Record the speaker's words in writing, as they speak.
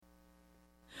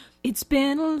It's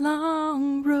been a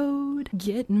long road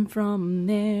getting from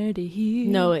there to here.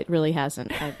 No, it really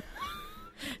hasn't.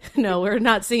 No, we're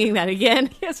not singing that again.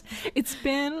 Yes, it's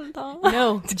been a long...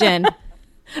 No, Jen,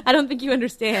 I don't think you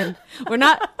understand. We're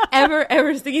not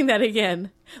ever singing that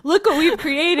again. Look what we've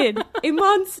created. A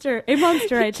monster,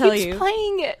 I tell you. He's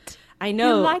playing it. I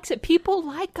know. He likes it. People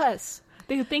like us.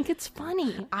 They think it's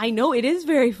funny. I know it is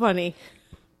very funny.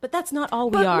 But that's not all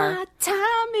we are. My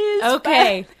time is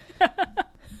okay.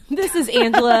 This is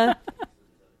Angela.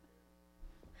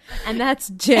 And that's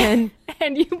Jen.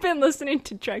 And you've been listening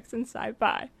to Treks and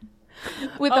Sci-Fi.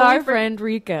 With our friend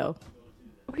Rico.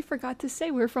 We forgot to say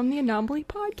we're from the Anomaly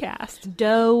Podcast.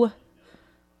 Doe.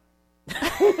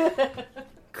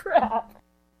 Crap.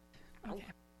 Okay.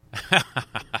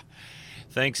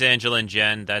 Thanks, Angela and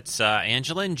Jen. That's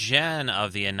Angela and Jen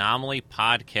of the Anomaly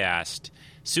Podcast.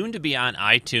 Soon to be on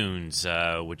iTunes,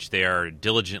 which they are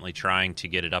diligently trying to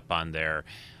get it up on there.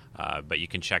 But you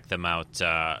can check them out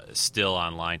still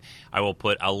online. I will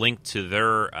put a link to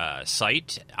their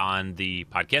site on the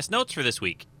podcast notes for this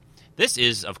week. This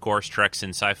is, of course, Treks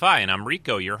and Sci-Fi, and I'm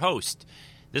Rico, your host.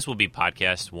 This will be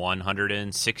podcast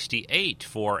 168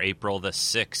 for April the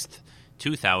 6th,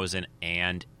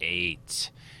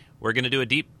 2008. We're going to do a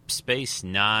Deep Space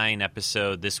Nine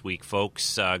episode this week,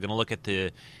 folks. Going to look at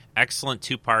the excellent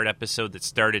two-part episode that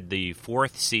started the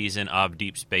fourth season of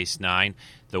Deep Space Nine,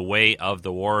 The Way of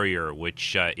the Warrior,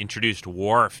 which introduced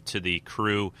Worf to the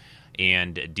crew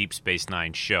and Deep Space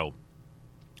Nine show.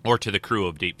 Or to the crew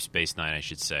of Deep Space Nine, I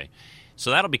should say.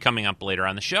 So that'll be coming up later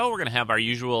on the show. We're going to have our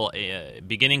usual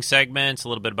beginning segments, a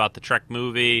little bit about the Trek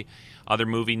movie, other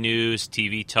movie news,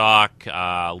 TV talk,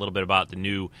 a little bit about the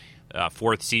new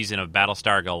fourth season of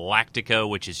Battlestar Galactica,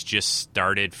 which has just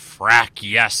started. Frack,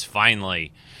 yes,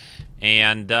 finally.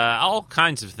 And all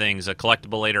kinds of things, a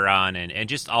collectible later on, and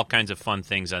just all kinds of fun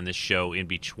things on this show in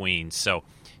between. So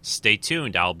stay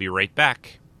tuned. I'll be right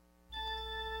back.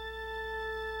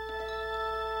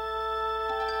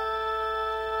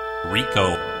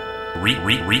 Rico.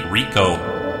 Rico.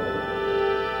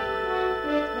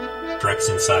 Treks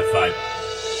and Sci-Fi.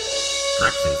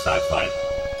 Treks and Sci-Fi.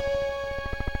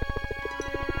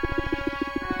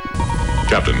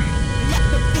 Captain,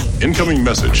 incoming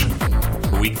message.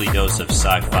 A weekly dose of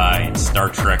sci-fi and Star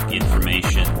Trek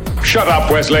information. Shut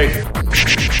up, Wesley.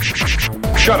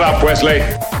 Shut up, Wesley.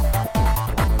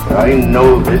 I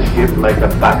know this ship like the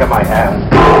back of my hand.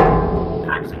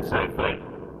 Treks and Sci-Fi.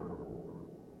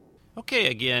 Okay,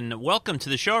 again, welcome to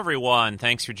the show, everyone.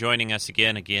 Thanks for joining us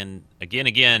again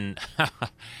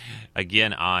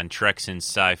on Treks and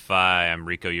Sci-Fi. I'm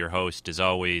Rico, your host, as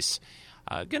always.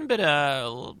 Getting a bit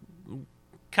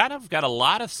kind of got a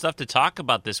lot of stuff to talk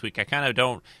about this week. I kind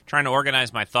of trying to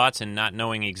organize my thoughts and not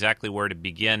knowing exactly where to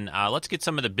begin. Let's get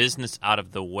some of the business out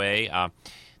of the way.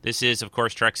 This is, of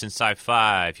course, Treks and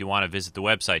Sci-Fi. If you want to visit the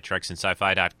website,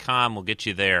 treksandsci-fi.com, we'll get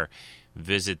you there.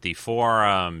 Visit the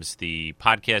forums, the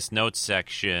podcast notes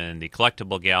section, the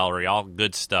collectible gallery, all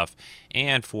good stuff.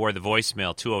 And for the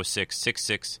voicemail,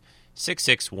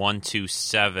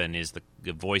 206-66-66127 is the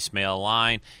voicemail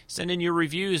line. Send in your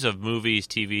reviews of movies,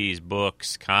 TVs,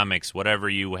 books, comics, whatever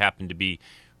you happen to be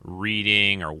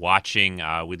reading or watching.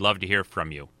 We'd love to hear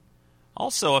from you.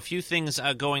 Also, a few things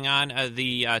going on.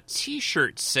 The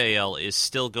T-shirt sale is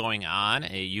still going on.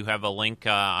 You have a link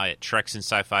at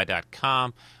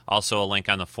treksandsci-fi.com. Also a link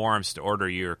on the forums to order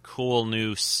your cool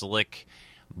new slick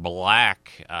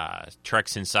black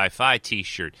Treks and Sci-Fi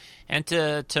T-shirt. And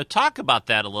to talk about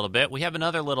that a little bit, we have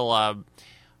another little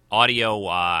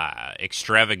audio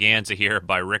extravaganza here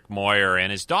by Rick Moyer,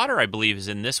 and his daughter, I believe, is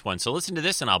in this one. So listen to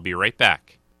this, and I'll be right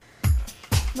back.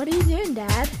 What are you doing,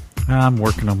 Dad? I'm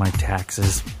working on my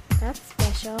taxes. That's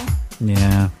special.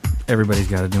 Yeah, everybody's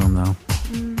got to do them, though.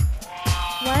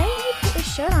 Why didn't you put your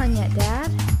shirt on yet,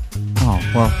 Dad? Oh,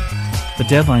 well, the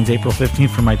deadline's April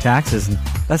 15th for my taxes, and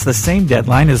that's the same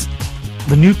deadline as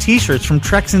the new T-shirts from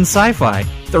Treks and Sci-Fi.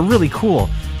 They're really cool.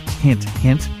 Hint,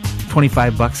 hint,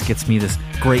 $25 gets me this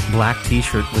great black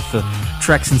T-shirt with the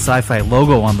Treks and Sci-Fi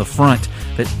logo on the front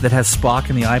that has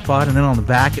Spock in the iPod, and then on the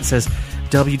back it says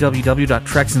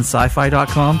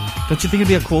www.treksandsci-fi.com. Don't you think it'd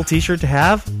be a cool T-shirt to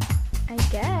have? I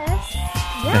guess.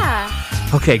 Yeah.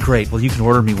 Okay, great. Well, you can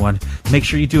order me one. Make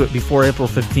sure you do it before April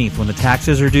 15th. When the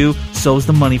taxes are due, so's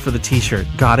the money for the T-shirt.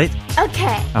 Got it?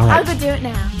 Okay. All right. I'll go do it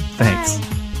now. Thanks. Bye.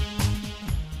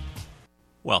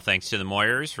 Well, thanks to the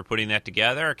Moyers for putting that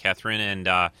together, Catherine and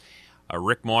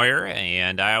Rick Moyer,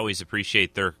 and I always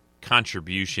appreciate their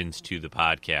contributions to the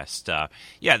podcast.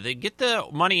 They get the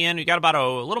money in. You got about a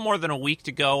little more than a week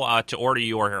to go to order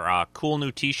your cool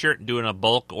new T-shirt. Doing a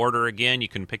bulk order again. You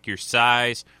can pick your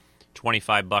size,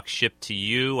 $25 shipped to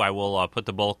you. I will put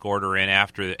the bulk order in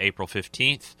after April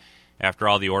 15th, after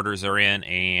all the orders are in,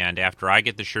 and after I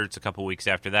get the shirts a couple weeks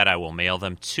after that, I will mail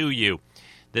them to you.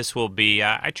 This will be,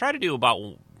 I try to do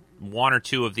about one or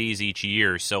two of these each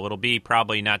year, so it'll be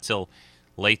probably not till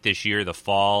late this year, the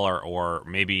fall, or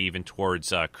maybe even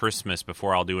towards Christmas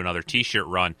before I'll do another t-shirt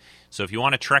run. So if you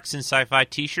want a Treks in Sci-Fi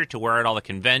t-shirt to wear at all the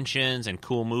conventions and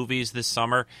cool movies this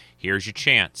summer, here's your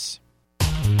chance.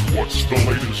 What's the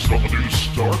latest on the new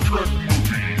Star Trek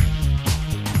movie?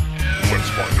 Let's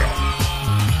find out.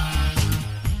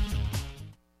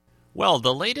 Well,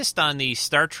 the latest on the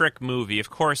Star Trek movie, of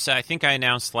course, I think I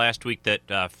announced last week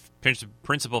that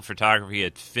principal photography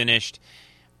had finished.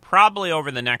 Probably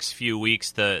over the next few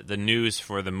weeks, the news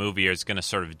for the movie is going to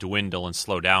sort of dwindle and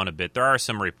slow down a bit. There are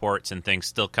some reports and things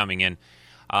still coming in.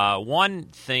 One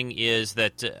thing is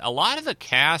that a lot of the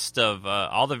cast of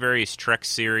all the various Trek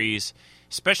series,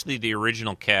 especially the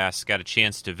original cast, got a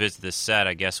chance to visit the set,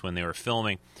 I guess, when they were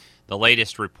filming. The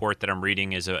latest report that I'm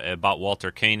reading is about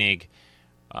Walter Koenig,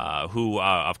 who,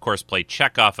 of course, played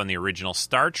Chekhov on the original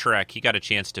Star Trek. He got a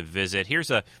chance to visit. Here's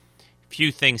a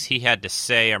few things he had to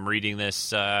say. I'm reading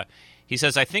this. He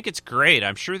says, "I think it's great.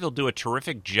 I'm sure they'll do a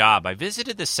terrific job. I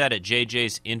visited the set at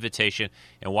JJ's invitation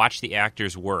and watched the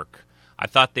actors work. I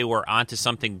thought they were onto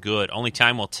something good. Only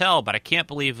time will tell, but I can't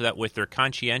believe that with their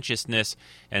conscientiousness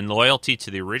and loyalty to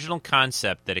the original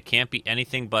concept that it can't be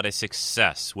anything but a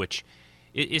success," which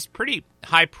is pretty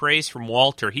high praise from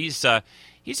Walter. He's a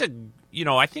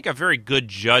I think a very good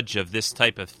judge of this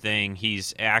type of thing.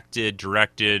 He's acted,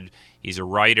 directed. He's a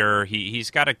writer. He's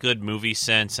got a good movie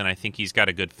sense, and I think he's got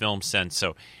a good film sense.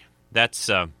 So that's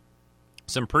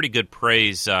some pretty good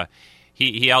praise.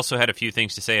 He also had a few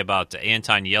things to say about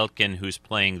Anton Yelkin, who's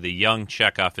playing the young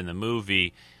Chekhov in the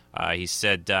movie. He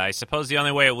said, "I suppose the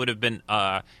only way it would have been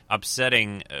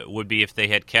upsetting would be if they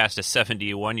had cast a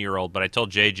 71-year-old, but I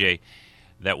told JJ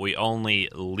that we only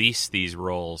lease these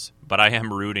roles, but I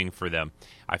am rooting for them.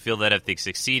 I feel that if they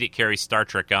succeed, it carries Star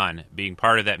Trek on. Being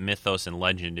part of that mythos and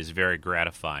legend is very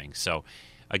gratifying." So,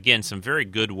 again, some very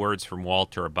good words from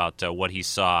Walter about what he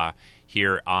saw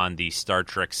here on the Star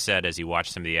Trek set as he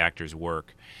watched some of the actors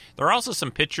work. There are also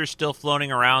some pictures still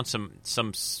floating around,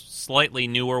 some slightly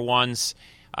newer ones,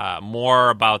 more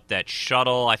about that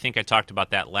shuttle. I think I talked about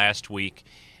that last week.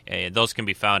 Those can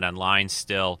be found online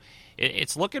still.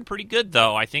 It's looking pretty good,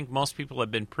 though. I think most people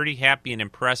have been pretty happy and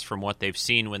impressed from what they've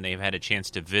seen when they've had a chance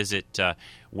to visit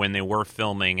when they were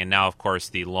filming. And now, of course,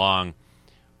 the long,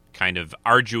 kind of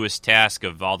arduous task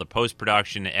of all the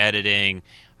post-production, editing,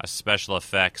 special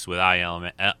effects with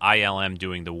ILM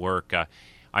doing the work.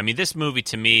 I mean, this movie,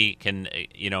 to me, can,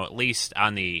 at least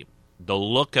on the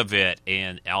look of it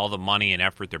and all the money and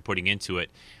effort they're putting into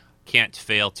it, can't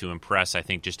fail to impress, I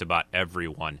think, just about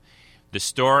everyone. The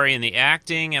story and the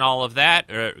acting and all of that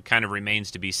kind of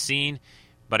remains to be seen.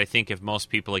 But I think if most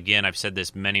people, again, I've said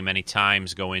this many, many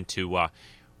times, go into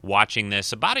watching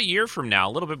this about a year from now,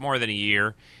 a little bit more than a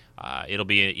year, it'll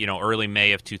be early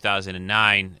May of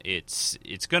 2009. It's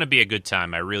going to be a good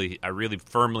time. I really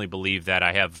firmly believe that.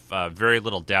 I have very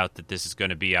little doubt that this is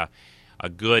going to be a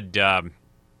good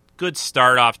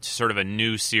start off to sort of a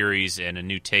new series and a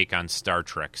new take on Star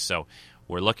Trek. So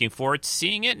we're looking forward to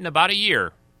seeing it in about a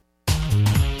year.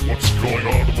 What's going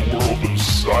on in the world of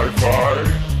sci-fi?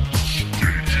 Stay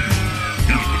tuned.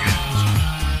 Here's the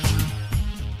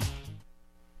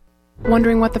news.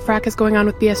 Wondering what the frack is going on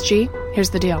with BSG?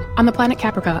 Here's the deal. On the planet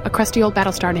Caprica, a crusty old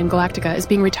battlestar named Galactica is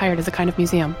being retired as a kind of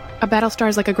museum. A battlestar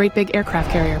is like a great big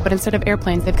aircraft carrier, but instead of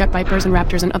airplanes, they've got Vipers and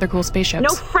Raptors and other cool spaceships. No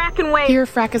frackin' way! Here,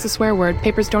 frack is a swear word,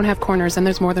 papers don't have corners, and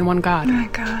there's more than one god. Oh my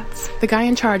gods. The guy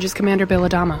in charge is Commander Bill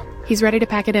Adama. He's ready to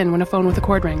pack it in when a phone with a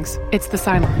cord rings. It's the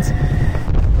Cylons.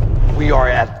 We are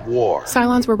at war.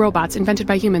 Cylons were robots invented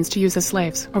by humans to use as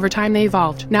slaves. Over time, they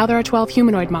evolved. Now there are 12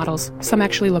 humanoid models. Some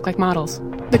actually look like models.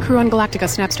 The crew on Galactica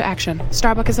snaps to action.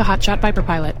 Starbuck is a hotshot Viper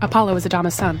pilot. Apollo is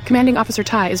Adama's son. Commanding Officer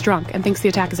Ty is drunk and thinks the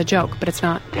attack is a joke, but it's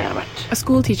not. Damn it. A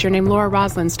school teacher named Laura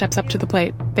Roslin steps up to the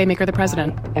plate. They make her the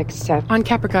president. Except On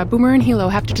Caprica, Boomer and Hilo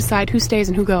have to decide who stays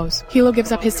and who goes. Hilo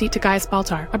gives up his seat to Gaius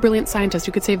Baltar, a brilliant scientist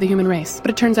who could save the human race. But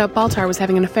it turns out Baltar was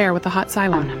having an affair with the hot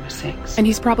Cylon. number 6. And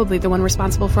he's probably the one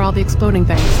responsible for all the exploding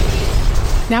things.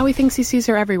 Now he thinks he sees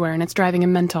her everywhere, and it's driving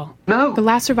him mental. No. The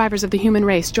last survivors of the human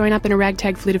race join up in a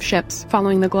ragtag fleet of ships,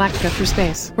 following the Galactica through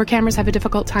space, where cameras have a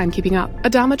difficult time keeping up.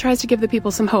 Adama tries to give the people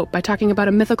some hope by talking about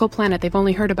a mythical planet they've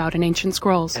only heard about in ancient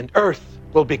scrolls. And Earth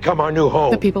will become our new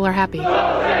home. The people are happy.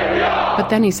 But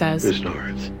then he says, There's no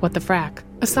Earth. what the frack?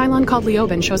 A Cylon called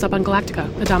Leoben shows up on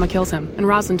Galactica. Adama kills him, and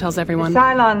Roslin tells everyone.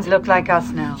 Cylons look like us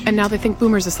now. And now they think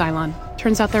Boomer's a Cylon.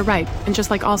 Turns out they're right, and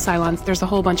just like all Cylons, there's a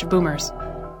whole bunch of Boomers.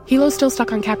 Hilo's still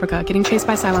stuck on Caprica, getting chased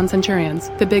by Cylon Centurions,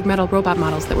 the big metal robot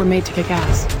models that were made to kick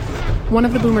ass. One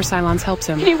of the Boomer Cylons helps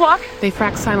him. Can you walk? They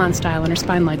frack Cylon style and her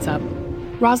spine lights up.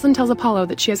 Roslin tells Apollo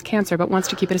that she has cancer but wants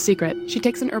to keep it a secret. She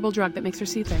takes an herbal drug that makes her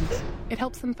see things. It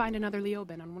helps them find another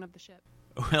Leoben on one of the ships.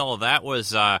 Well,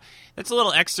 that's a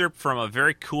little excerpt from a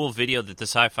very cool video that the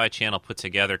Sci-Fi Channel put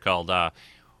together called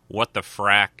What the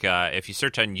Frack. If you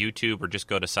search on YouTube or just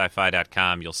go to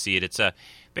sci-fi.com, you'll see it. It's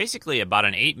basically about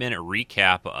an 8-minute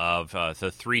recap of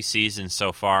the 3 seasons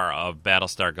so far of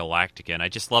Battlestar Galactica, and I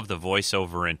just love the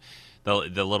voiceover and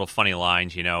the little funny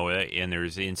lines, you know, and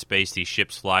there's in space these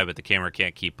ships fly but the camera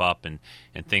can't keep up and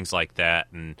things like that,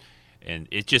 and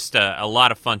it's just a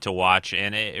lot of fun to watch,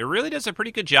 and it really does a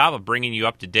pretty good job of bringing you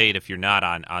up to date if you're not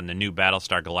on the new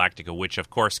Battlestar Galactica, which of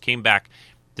course came back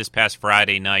this past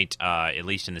Friday night, at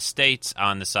least in the States,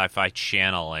 on the Sci-Fi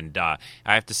Channel, and I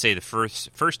have to say the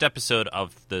first episode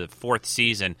of the 4th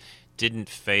season didn't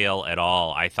fail at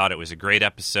all. I thought it was a great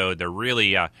episode. They're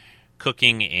really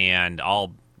cooking and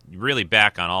all really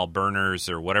back on all burners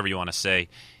or whatever you want to say.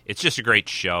 It's just a great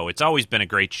show. It's always been a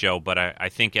great show, but I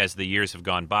think as the years have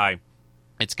gone by,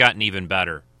 it's gotten even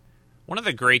better. One of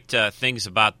the great things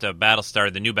about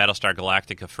Battlestar, the new Battlestar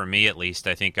Galactica, for me at least,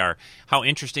 I think, are how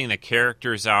interesting the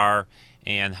characters are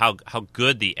and how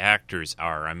good the actors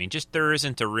are. I mean, just there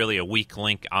isn't really a weak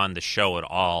link on the show at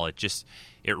all. It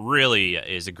really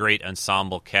is a great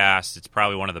ensemble cast. It's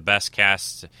probably one of the best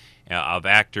casts of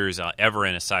actors ever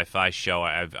in a sci-fi show.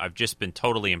 I've just been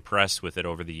totally impressed with it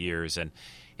over the years. And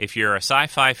if you're a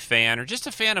sci-fi fan or just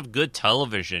a fan of good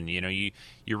television, you know, you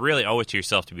really owe it to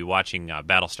yourself to be watching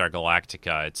Battlestar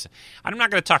Galactica. I'm not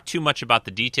going to talk too much about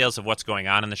the details of what's going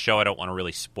on in the show. I don't want to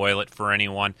really spoil it for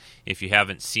anyone if you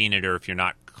haven't seen it or if you're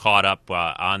not caught up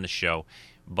on the show.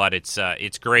 But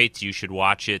it's great. You should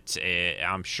watch it.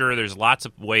 I'm sure there's lots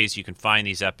of ways you can find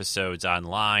these episodes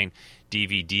online,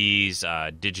 DVDs,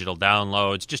 digital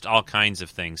downloads, just all kinds of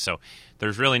things. So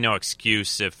there's really no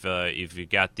excuse if you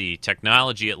got the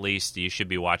technology. At least you should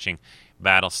be watching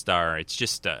Battlestar. It's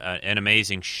just an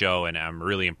amazing show, and I'm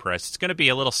really impressed. It's going to be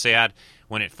a little sad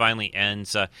when it finally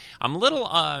ends. I'm a little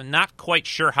not quite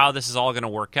sure how this is all going to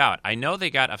work out. I know they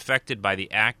got affected by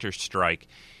the actors' strike.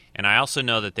 And I also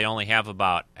know that they only have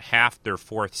about half their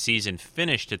 4th season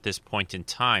finished at this point in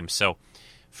time. So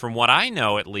from what I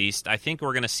know, at least, I think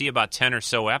we're going to see about 10 or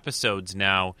so episodes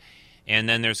now. And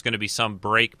then there's going to be some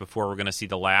break before we're going to see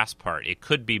the last part. It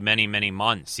could be many, many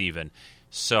months even.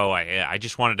 So I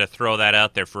just wanted to throw that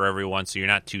out there for everyone so you're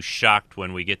not too shocked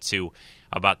when we get to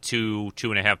about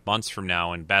 2.5 months from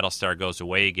now and Battlestar goes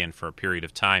away again for a period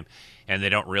of time. And they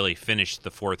don't really finish the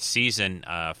 4th season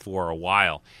for a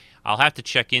while. I'll have to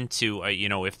check into,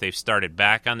 if they've started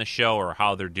back on the show or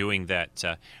how they're doing that.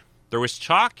 There was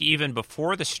talk even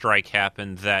before the strike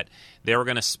happened that they were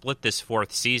going to split this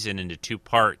 4th season into 2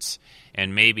 parts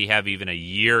and maybe have even a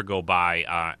year go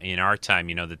by in our time,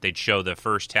 that they'd show the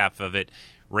first half of it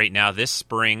right now this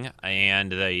spring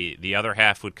and the other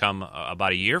half would come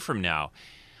about a year from now.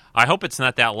 I hope it's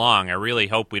not that long. I really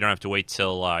hope we don't have to wait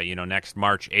till, next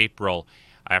March, April,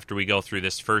 after we go through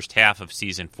this first half of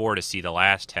Season 4 to see the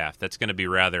last half. That's going to be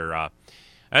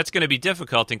that's going to be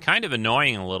difficult and kind of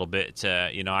annoying a little bit.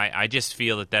 I just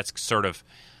feel that's sort of,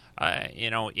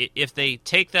 if they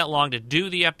take that long to do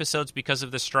the episodes because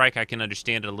of the strike, I can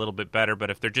understand it a little bit better.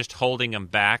 But if they're just holding them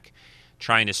back,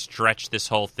 trying to stretch this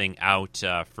whole thing out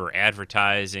for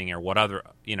advertising or what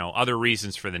other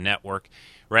reasons for the network,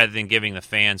 rather than giving the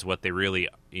fans what they really,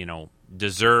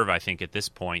 deserve, I think, at this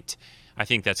point, I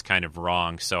think that's kind of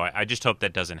wrong. So I just hope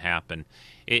that doesn't happen.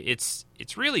 It's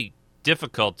really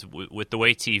difficult with the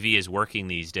way TV is working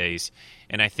these days,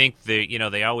 and I think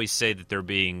they always say that they're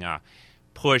being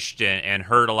pushed and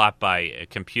hurt a lot by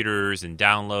computers and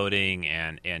downloading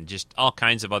and just all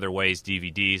kinds of other ways,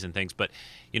 DVDs and things. But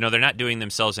they're not doing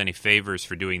themselves any favors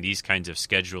for doing these kinds of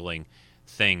scheduling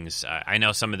things. I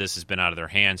know some of this has been out of their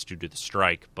hands due to the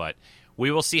strike, but we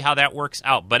will see how that works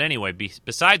out. But anyway,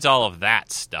 besides all of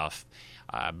that stuff,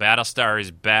 Battlestar is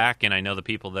back, and I know the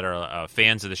people that are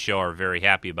fans of the show are very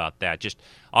happy about that. Just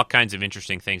all kinds of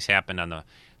interesting things happened on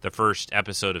the the first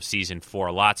episode of Season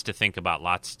 4. Lots to think about,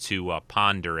 lots to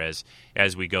ponder as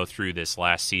we go through this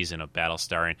last season of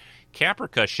Battlestar. And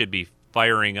Caprica should be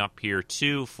firing up here,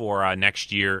 too, for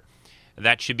next year.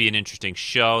 That should be an interesting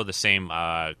show. The same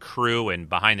crew and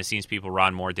behind-the-scenes people,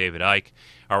 Ron Moore, David Icke,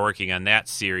 are working on that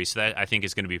series. So that, I think,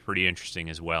 is going to be pretty interesting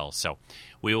as well. So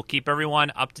we will keep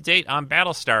everyone up to date on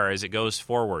Battlestar as it goes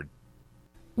forward.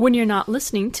 When you're not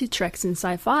listening to Treks in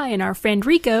Sci-Fi and our friend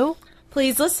Rico,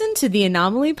 please listen to the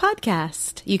Anomaly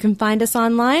Podcast. You can find us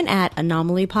online at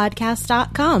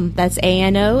anomalypodcast.com. That's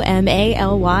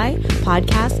ANOMALY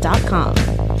podcast.com.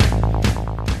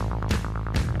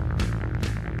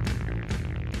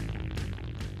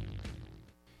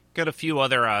 Got a few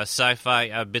other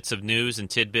sci-fi bits of news and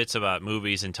tidbits about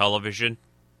movies and television.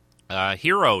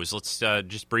 Heroes, let's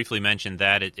just briefly mention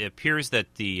that. It appears that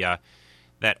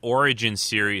that Origin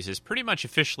series is pretty much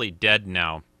officially dead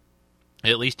now,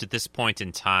 at least at this point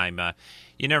in time.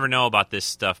 You never know about this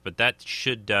stuff, but that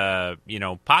should,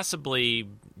 possibly,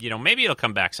 maybe it'll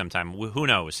come back sometime. Who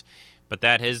knows? But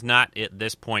that is not at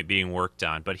this point being worked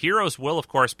on. But Heroes will, of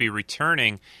course, be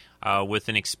returning with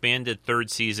an expanded third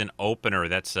season opener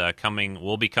that's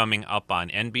will be coming up on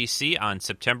NBC on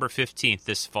September 15th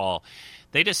this fall.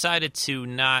 They decided to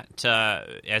not,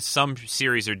 as some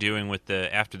series are doing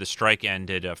after the strike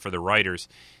ended for the writers,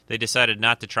 they decided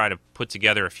not to try to put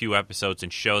together a few episodes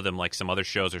and show them like some other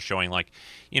shows are showing, 4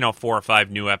 or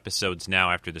 5 new episodes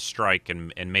now after the strike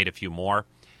and made a few more.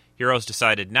 Heroes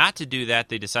decided not to do that.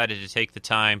 They decided to take the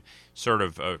time, sort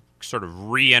of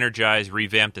re-energize,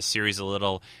 revamp the series a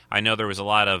little. I know there was a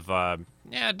lot of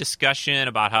discussion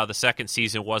about how the second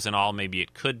season wasn't all maybe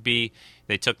it could be.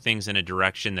 They took things in a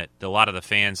direction that a lot of the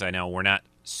fans I know were not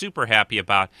super happy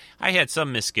about. I had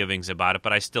some misgivings about it,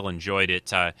 but I still enjoyed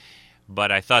it.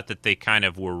 But I thought that they kind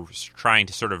of were trying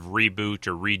to sort of reboot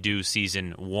or redo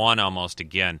season 1 almost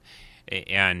again.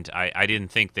 And I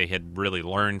didn't think they had really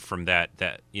learned from that,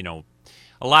 a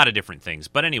lot of different things.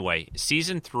 But anyway,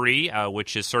 Season 3,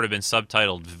 which has sort of been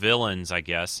subtitled Villains, I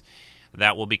guess,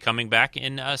 that will be coming back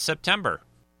in September.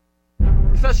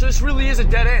 Professor, this really is a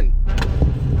dead end.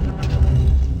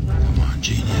 Come on,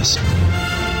 genius.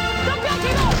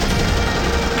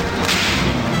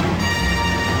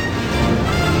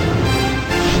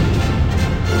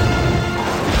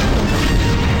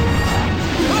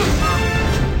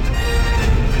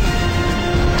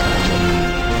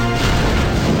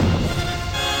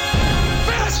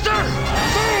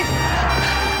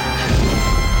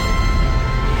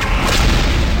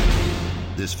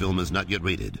 This film is not yet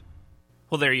rated.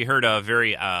 Well, there you heard a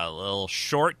very little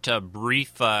short,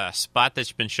 brief spot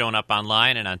that's been showing up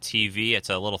online and on TV.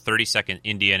 It's a little 30-second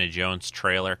Indiana Jones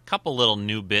trailer. A couple little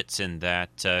new bits in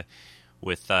that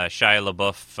with Shia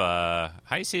LaBeouf.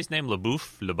 How do you say his name?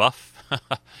 LaBeouf?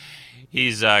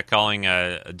 He's calling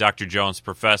Dr. Jones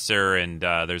professor, and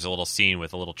there's a little scene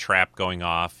with a little trap going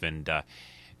off, and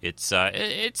it's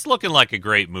looking like a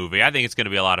great movie. I think it's going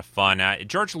to be a lot of fun.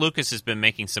 George Lucas has been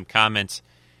making some comments.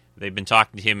 They've been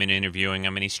talking to him and interviewing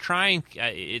him, and he's trying.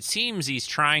 It seems he's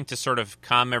trying to sort of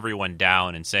calm everyone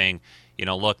down and saying,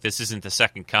 look, this isn't the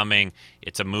second coming.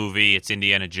 It's a movie. It's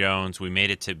Indiana Jones. We made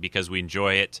it because we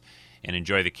enjoy it and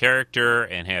enjoy the character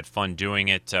and had fun doing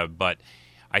it. But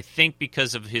I think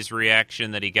because of his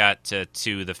reaction that he got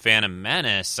to the Phantom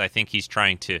Menace, I think he's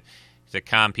trying to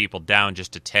calm people down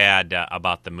just a tad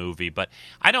about the movie. But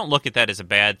I don't look at that as a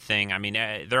bad thing. I mean,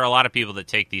 there are a lot of people that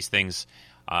take these things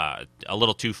a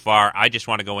little too far. I just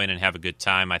want to go in and have a good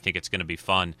time. I think it's going to be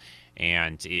fun,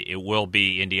 and it will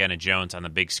be Indiana Jones on the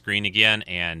big screen again,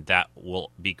 and that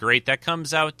will be great. That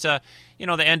comes out, the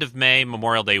end of May,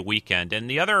 Memorial Day weekend. And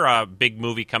the other big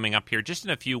movie coming up here just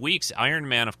in a few weeks, Iron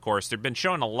Man, of course. They've been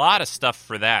showing a lot of stuff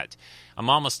for that. I'm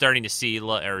almost starting to seem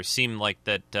like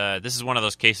that this is one of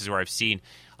those cases where I've seen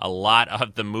a lot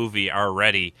of the movie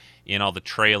already in all the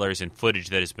trailers and footage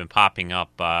that has been popping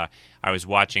up. I was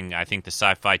watching, I think, the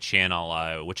Sci-Fi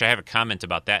Channel, which I have a comment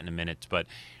about that in a minute, but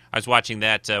I was watching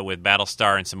that with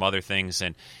Battlestar and some other things,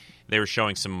 and they were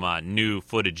showing some new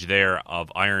footage there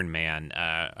of Iron Man.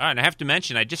 And I have to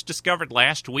mention, I just discovered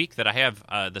last week that I have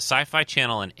the Sci-Fi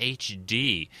Channel in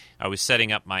HD. I was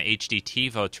setting up my HD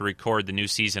TiVo to record the new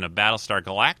season of Battlestar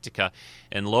Galactica,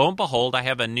 and lo and behold, I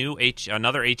have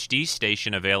another HD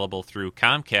station available through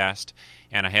Comcast,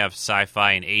 and I have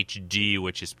Sci-Fi in HD,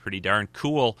 which is pretty darn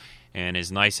cool and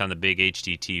is nice on the big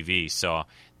HD TV. So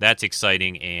that's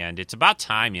exciting, and it's about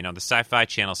time. The Sci-Fi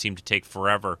Channel seemed to take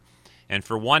forever. And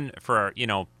for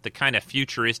the kind of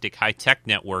futuristic high-tech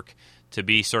network to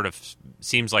be sort of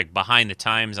seems like behind the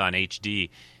times on HD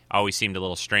always seemed a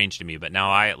little strange to me. But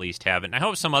now I at least have it. And I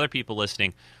hope some other people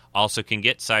listening also can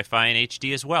get Sci-Fi in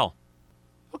HD as well.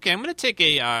 Okay, I'm going to take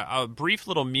a brief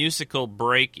little musical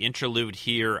break interlude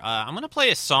here. I'm going to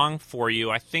play a song for you.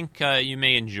 I think you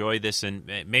may enjoy this, and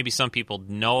maybe some people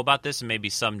know about this, and maybe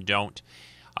some don't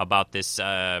about this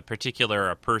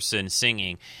particular person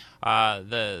singing.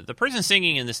 The person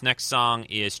singing in this next song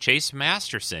is Chase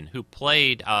Masterson, who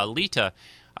played Lita,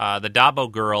 the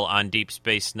Dabo girl on Deep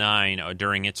Space Nine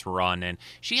during its run, and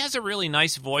she has a really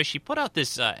nice voice. She put out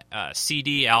this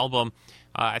CD album,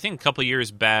 I think a couple years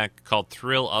back, called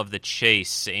Thrill of the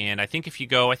Chase, and I think if you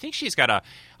go, I think she's got a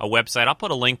website. I'll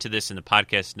put a link to this in the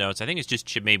podcast notes. I think it's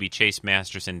just maybe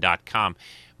chasemasterson.com,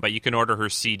 but you can order her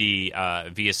CD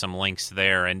via some links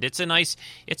there, and it's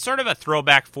it's sort of a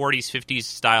throwback 40s, 50s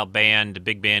style band,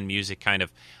 big band music kind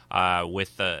of,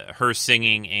 with her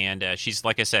singing, and she's,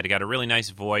 like I said, got a really nice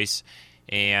voice,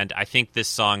 and I think this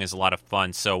song is a lot of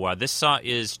fun. So this song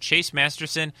is Chase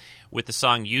Masterson with the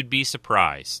song You'd Be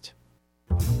Surprised.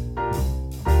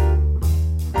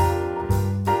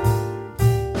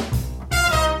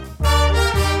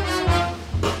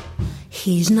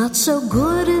 He's not so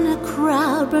good in a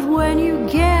crowd, but when you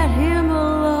get him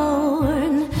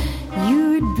alone,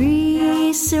 you'd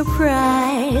be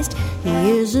surprised. He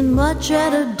isn't much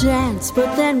at a dance,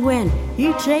 but then when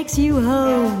he takes you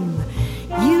home,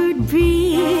 you'd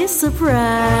be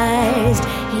surprised.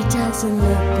 He doesn't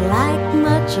look like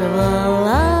much of a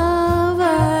lover.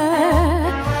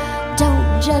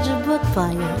 Don't judge a book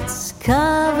by its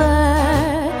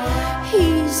cover.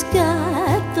 He's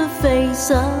got the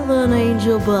face of an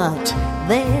angel, but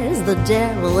there's the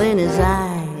devil in his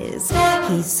eyes.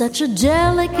 He's such a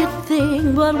delicate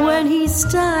thing, but when he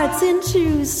starts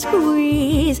into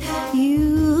squeeze,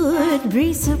 you'd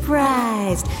be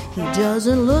surprised. He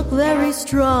doesn't look very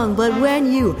strong, but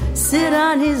when you sit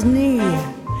on his knee,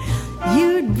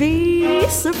 you'd be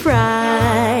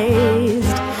surprised.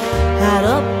 At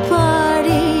a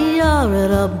party or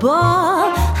at a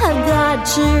ball, I've got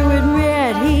to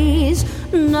admit he's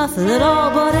nothing at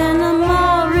all but in a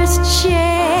Morris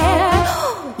chair.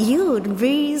 You'd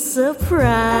be surprised.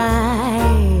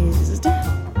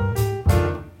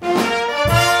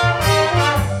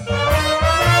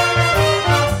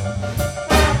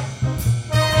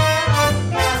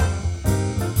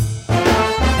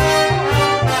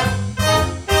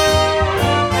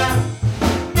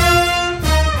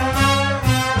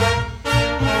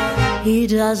 He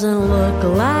doesn't look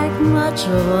like much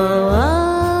of a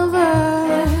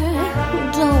lover.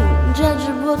 Don't judge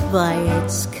a book by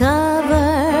its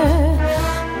cover,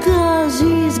 'cause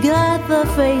he's got the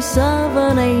face of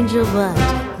an angel, but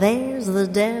there's the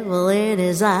devil in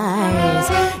his eyes.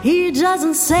 He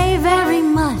doesn't say very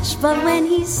much, but when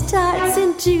he starts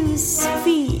to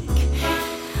speak,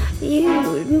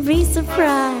 you'd be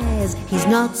surprised. He's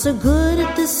not so good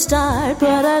at the start,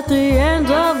 but at the end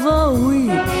of a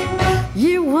week,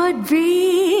 you would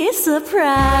be surprised.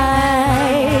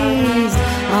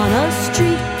 On a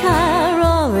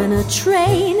streetcar or in a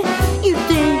train, you'd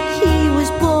think he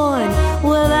was born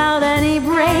without any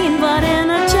brain, but in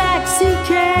a taxi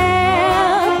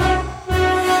cab,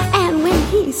 and when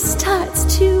he starts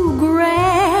to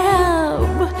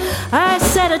grab, I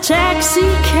said a taxi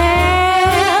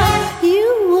cab,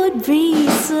 you would be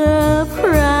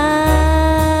surprised.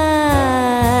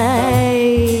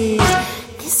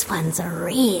 This one's a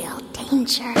real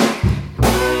danger.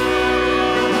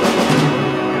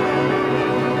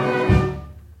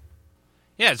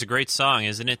 Yeah, it's a great song,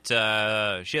 isn't it?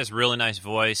 She has a really nice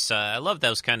voice. I love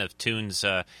those kind of tunes.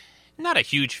 Not a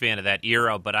huge fan of that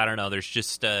era, but I don't know. There's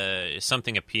just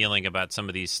something appealing about some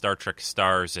of these Star Trek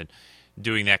stars and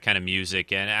doing that kind of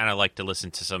music. And I like to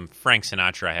listen to some Frank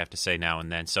Sinatra, I have to say, now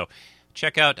and then. So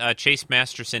check out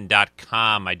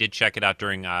chasemasterson.com. I did check it out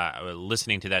during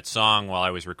listening to that song while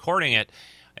I was recording it.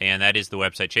 And that is the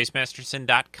website,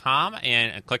 chasemasterson.com.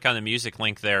 And click on the music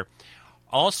link there.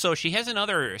 Also, she has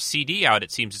another CD out,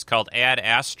 it seems. It's called Ad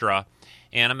Astra,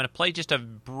 and I'm going to play just a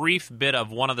brief bit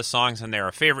of one of the songs in there,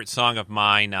 a favorite song of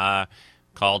mine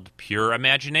called Pure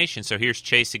Imagination. So here's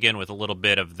Chase again with a little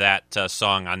bit of that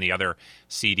song on the other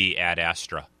CD, Ad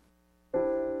Astra.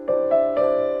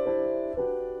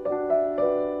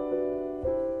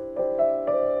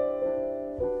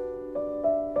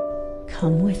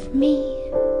 Come with me,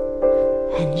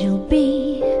 and you'll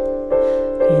be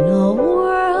in a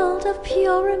world of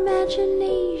pure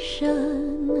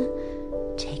imagination.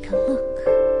 Take a look,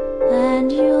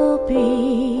 and you'll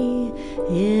be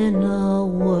in a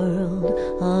world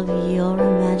of your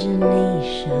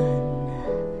imagination.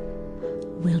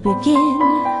 We'll begin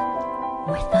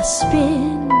with a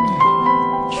spin,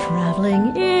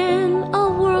 traveling in a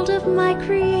world of my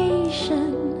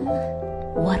creation.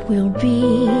 What will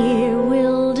be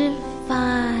will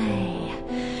defy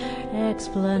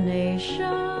explanation.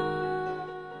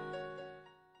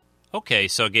 Okay,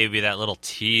 so I gave you that little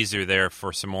teaser there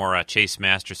for some more Chase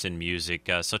Masterson music.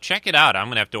 So check it out. I'm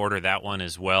going to have to order that one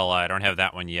as well. I don't have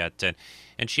that one yet.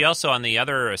 And she also, on the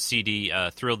other CD,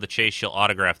 Thrilled to Chase, she'll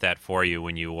autograph that for you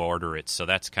when you order it. So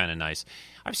that's kind of nice.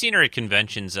 I've seen her at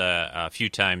conventions a few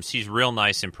times. She's real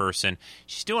nice in person.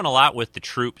 She's doing a lot with the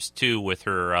troops, too, with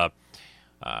her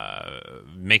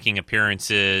making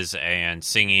appearances and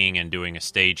singing and doing a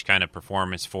stage kind of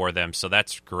performance for them. So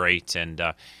that's great, and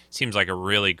seems like a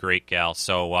really great gal.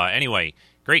 So anyway,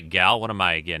 great gal. What am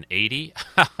I again, 80?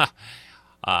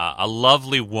 A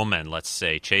lovely woman, let's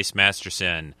say, Chase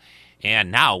Masterson.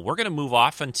 And now we're going to move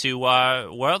off into,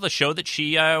 the show that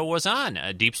she was on,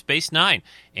 Deep Space Nine,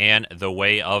 and The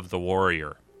Way of the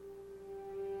Warrior.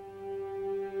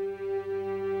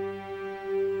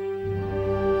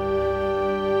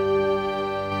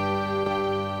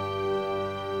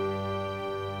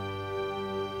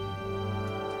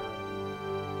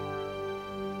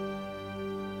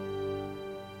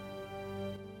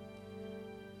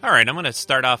 All right, I'm going to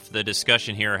start off the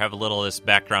discussion here, have a little of this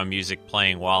background music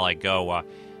playing while I go.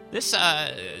 This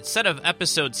set of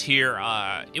episodes here,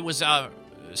 it was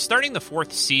starting the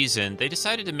fourth season. They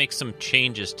decided to make some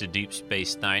changes to Deep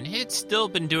Space Nine. It's still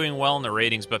been doing well in the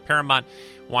ratings, but Paramount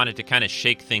wanted to kind of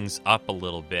shake things up a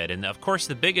little bit. And, of course,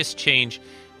 the biggest change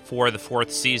for the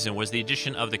fourth season was the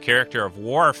addition of the character of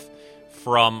Worf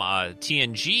from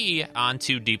TNG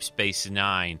onto Deep Space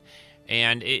Nine.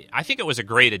 And I think it was a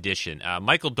great addition.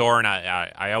 Michael Dorn,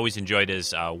 I always enjoyed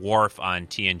his Worf on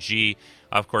TNG.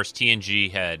 Of course,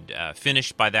 TNG had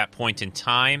finished by that point in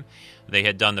time. They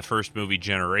had done the first movie,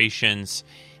 Generations.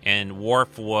 And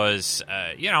Worf was,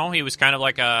 he was kind of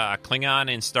like a Klingon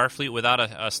in Starfleet without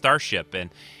a starship.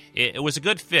 And it was a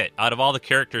good fit. Out of all the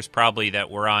characters probably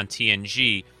that were on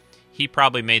TNG, he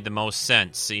probably made the most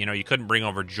sense. You couldn't bring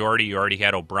over Geordi. You already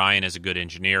had O'Brien as a good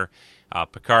engineer.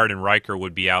 Picard and Riker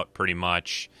would be out pretty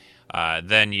much.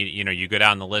 Then you go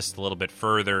down the list a little bit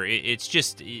further. It's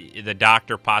just the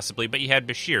Doctor possibly, but you had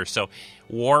Bashir. So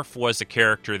Worf was a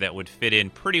character that would fit in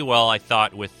pretty well, I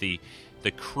thought, with the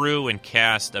crew and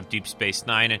cast of Deep Space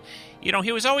Nine. And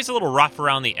he was always a little rough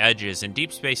around the edges, and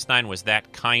Deep Space Nine was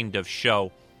that kind of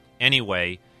show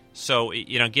anyway. So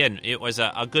again, it was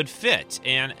a good fit.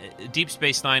 And Deep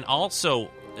Space Nine also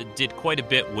did quite a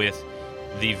bit with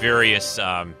the various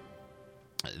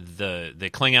the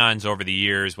Klingons over the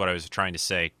years, what I was trying to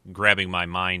say, grabbing my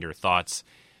mind or thoughts.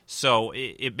 So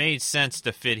it made sense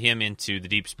to fit him into the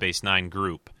Deep Space Nine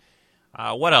group.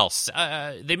 What else?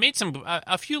 They made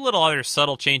a few little other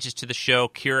subtle changes to the show.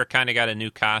 Kira kind of got a new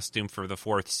costume for the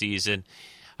fourth season.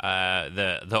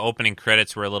 The opening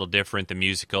credits were a little different. The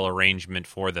musical arrangement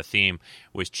for the theme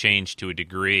was changed to a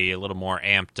degree, a little more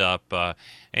amped up,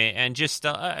 and just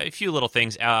a few little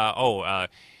things.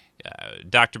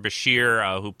 Dr.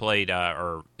 Bashir, who played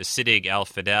or Siddig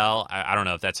Al-Fidel, I don't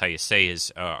know if that's how you say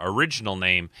his original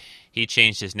name. He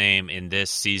changed his name in this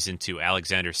season to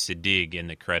Alexander Siddig in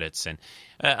the credits, and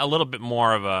a little bit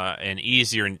more of an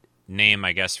easier name,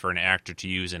 I guess, for an actor to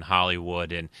use in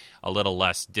Hollywood, and a little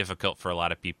less difficult for a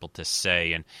lot of people to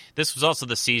say. And this was also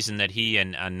the season that he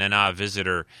and Nana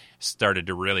Visitor started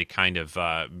to really kind of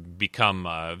become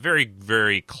very,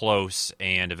 very close,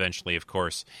 and eventually, of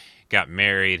course, got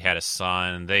married, had a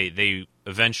son. They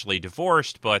eventually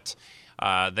divorced, but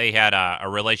they had a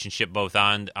relationship both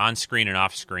on screen and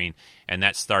off screen, and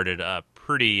that started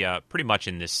pretty much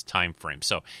in this time frame.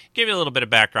 So, give you a little bit of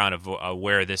background of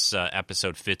where this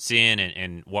episode fits in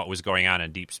and what was going on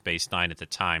in Deep Space Nine at the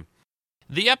time.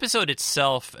 The episode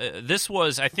itself, this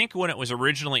was, I think, when it was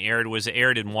originally aired, was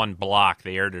aired in one block.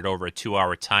 They aired it over a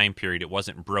 2-hour time period. It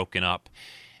wasn't broken up.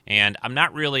 And I'm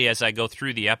not really, as I go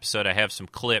through the episode, I have some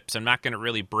clips. I'm not going to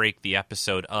really break the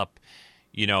episode up,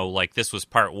 like this was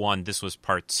part 1, this was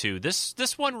part 2.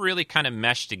 This one really kind of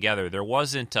meshed together. There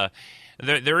wasn't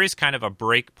there is kind of a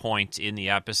break point in the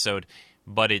episode,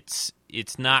 but it's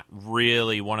not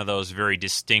really one of those very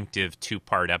distinctive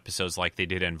 2-part episodes like they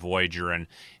did in Voyager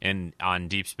and on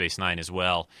Deep Space Nine as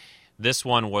well. This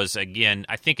one was, again,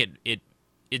 I think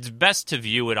it's best to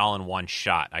view it all in one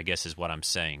shot, I guess is what I'm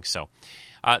saying. So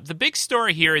the big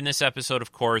story here in this episode,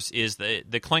 of course, is the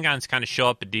Klingons kind of show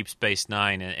up at Deep Space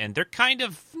Nine, and they're kind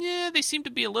of, they seem to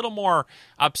be a little more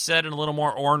upset and a little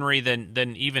more ornery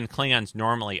than even Klingons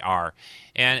normally are.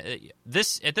 And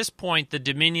at this point, the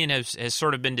Dominion has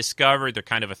sort of been discovered. They're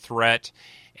kind of a threat,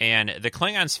 and the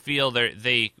Klingons feel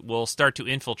they will start to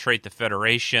infiltrate the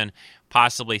Federation,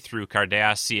 possibly through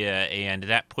Cardassia, and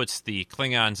that puts the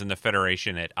Klingons and the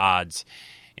Federation at odds.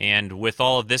 And with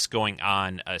all of this going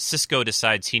on, Sisko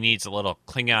decides he needs a little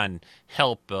Klingon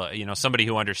help, somebody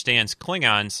who understands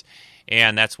Klingons,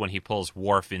 and that's when he pulls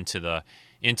Worf into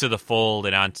the fold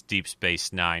and onto Deep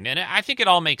Space Nine. And I think it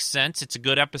all makes sense. It's a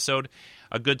good episode,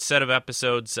 a good set of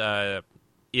episodes.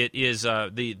 It is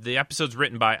the episode's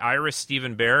written by Ira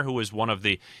Steven Behr, who was one of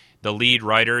the lead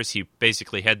writers. He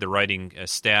basically had the writing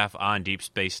staff on Deep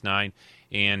Space Nine,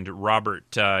 and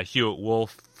Robert Hewitt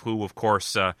Wolf, who of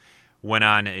course went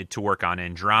on to work on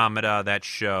Andromeda, that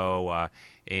show,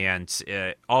 and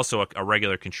also a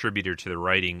regular contributor to the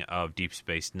writing of Deep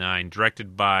Space Nine,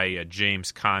 directed by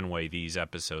James Conway, these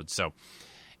episodes.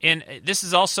 And this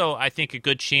is also, I think, a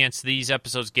good chance. These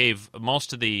episodes gave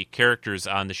most of the characters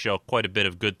on the show quite a bit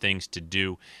of good things to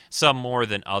do, some more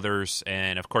than others.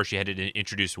 And, of course, you had to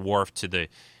introduce Worf to the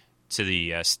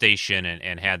station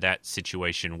and had that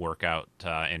situation work out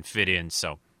and fit in.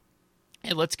 So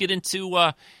hey, let's get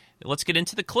into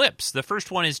the clips. The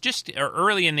first one is just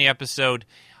early in the episode,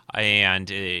 and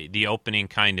the opening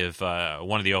kind of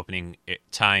one of the opening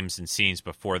times and scenes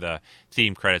before the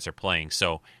theme credits are playing.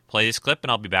 So play this clip,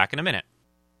 and I'll be back in a minute.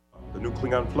 The new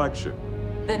Klingon flagship.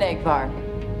 The Negvar.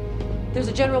 There's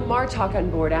a General Martok on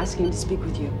board asking to speak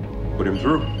with you. Put him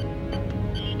through.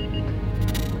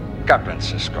 Captain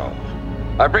Sisko,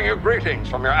 I bring you greetings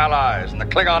from your allies in the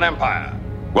Klingon Empire.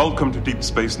 Welcome to Deep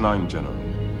Space Nine, General.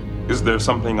 Is there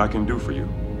something I can do for you?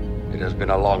 It has been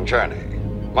a long journey.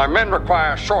 My men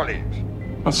require shore leave.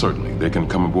 Well, certainly. They can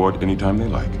come aboard anytime they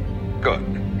like. Good.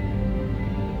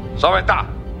 Soveta.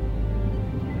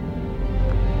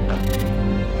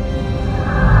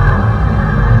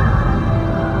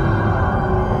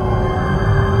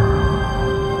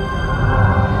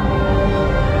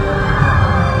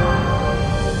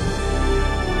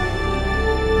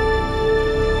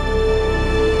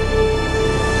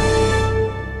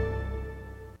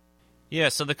 Yeah,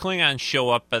 so the Klingons show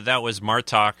up, but that was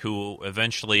Martok, who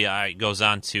eventually goes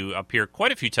on to appear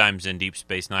quite a few times in Deep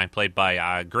Space Nine, played by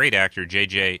a great actor,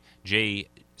 J.G.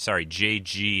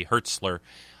 Hertzler,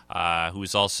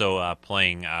 who's also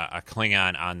playing a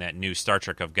Klingon on that new Star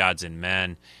Trek of Gods and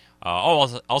Men.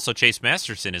 Also Chase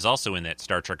Masterson is also in that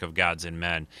Star Trek of Gods and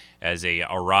Men as a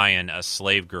Orion, a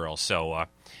slave girl, so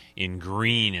in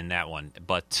green in that one,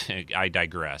 but I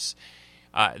digress.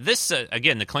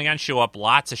 Again, the Klingons show up.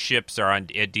 Lots of ships are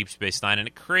at Deep Space Nine, and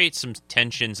it creates some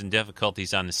tensions and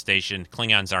difficulties on the station.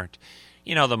 Klingons aren't,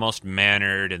 the most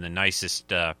mannered and the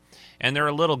nicest, and they're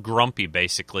a little grumpy,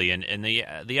 basically. And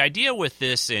the idea with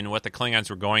this and what the Klingons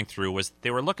were going through was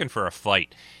they were looking for a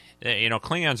fight.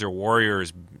 Klingons are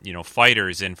warriors,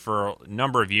 fighters, and for a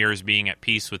number of years being at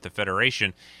peace with the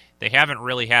Federation, they haven't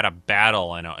really had a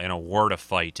battle and a war to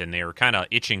fight, and they were kind of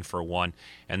itching for one,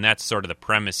 and that's sort of the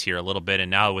premise here a little bit. And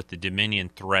now with the Dominion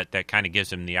threat, that kind of gives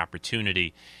them the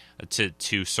opportunity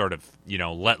to sort of,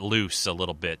 let loose a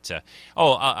little bit.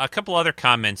 A couple other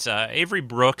comments. Avery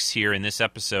Brooks here in this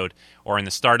episode, or in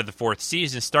the start of the fourth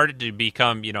season, started to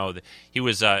become, he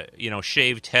was,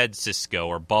 shaved head Sisko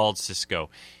or bald Sisko.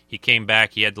 He came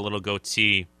back, he had the little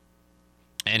goatee,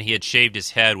 and he had shaved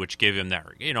his head, which gave him that,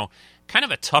 kind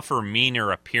of a tougher,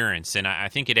 meaner appearance, and I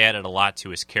think it added a lot to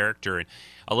his character. And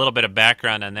a little bit of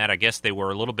background on that, I guess they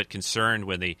were a little bit concerned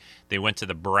when they went to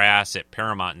the brass at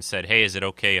Paramount and said, hey, is it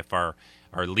okay if our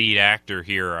lead actor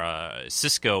here,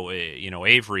 Sisko,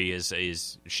 Avery,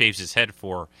 is shaves his head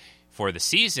for the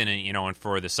season, and and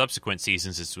for the subsequent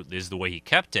seasons is the way he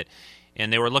kept it.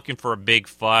 And they were looking for a big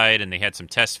fight, and they had some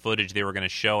test footage they were going to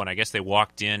show, and I guess they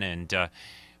walked in and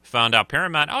found out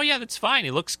Paramount, oh yeah, that's fine, he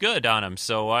looks good on him.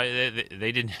 So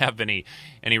they didn't have any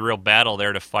real battle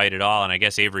there to fight at all, and I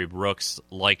guess Avery Brooks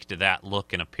liked that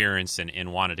look and appearance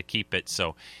and wanted to keep it.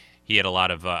 So he had a lot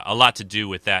to do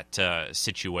with that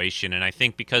situation. And I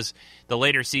think because the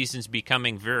later seasons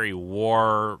becoming very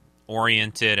war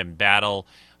oriented and battle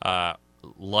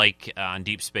like on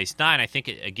Deep Space Nine, I think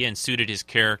it again suited his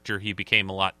character. He became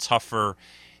a lot tougher.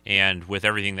 And with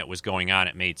everything that was going on,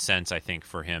 it made sense, I think,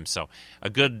 for him. So a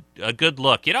good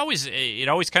look. It always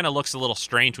kind of looks a little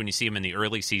strange when you see him in the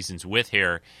early seasons with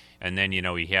hair, and then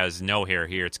he has no hair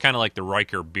here. It's kind of like the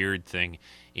Riker beard thing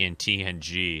in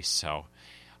TNG. So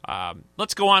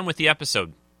let's go on with the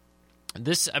episode.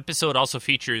 This episode also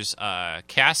features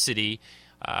Cassidy,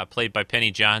 played by Penny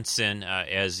Johnson,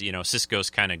 as Sisko's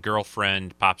kind of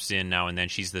girlfriend, pops in now and then.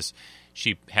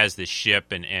 She has this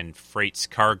ship and freights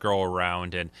cargo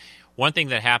around. And one thing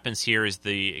that happens here is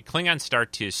the Klingons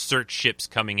start to search ships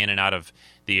coming in and out of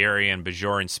the area in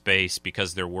Bajoran space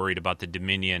because they're worried about the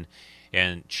Dominion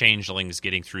and changelings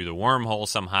getting through the wormhole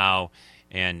somehow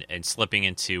and slipping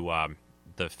into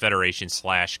the Federation /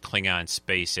 Klingon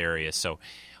space area. So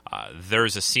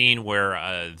There's a scene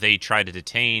where they try to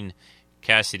detain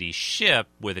Cassidy's ship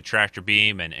with a tractor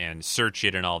beam and search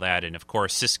it and all that, and of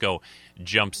course Sisko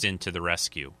jumps into the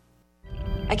rescue.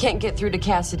 I can't get through to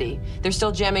Cassidy. They're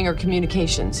still jamming her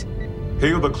communications.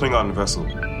 Hail the Klingon vessel.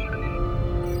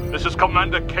 This is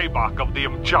Commander Kabak of the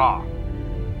Imjar.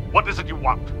 What is it you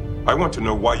want? I want to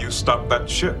know why you stopped that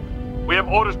ship. We have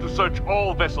orders to search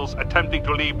all vessels attempting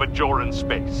to leave Bajoran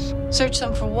space. Search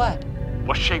them for what?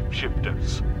 For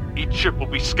shapeshifters. Each ship will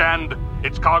be scanned,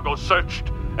 its cargo searched,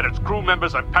 and its crew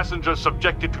members and passengers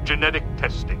subjected to genetic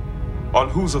testing. On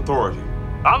whose authority?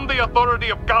 On the authority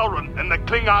of Gowron and the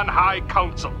Klingon High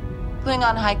Council.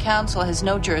 Klingon High Council has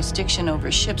no jurisdiction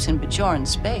over ships in Bajoran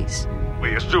space.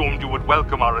 We assumed you would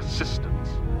welcome our assistance.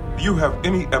 Do you have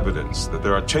any evidence that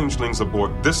there are changelings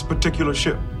aboard this particular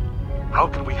ship? How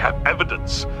can we have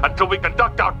evidence until we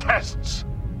conduct our tests?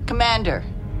 Commander,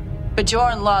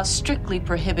 Bajoran law strictly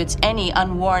prohibits any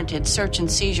unwarranted search and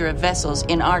seizure of vessels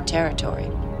in our territory.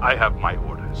 I have my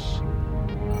orders.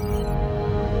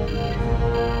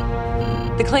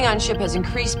 The Klingon ship has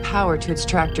increased power to its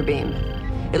tractor beam.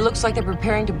 It looks like they're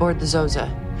preparing to board the Zoza.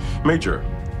 Major,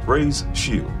 raise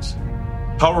shields.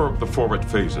 Power up the forward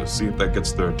phasers, see if that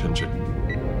gets their attention.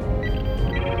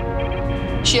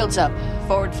 Shields up.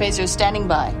 Forward phasers standing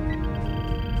by.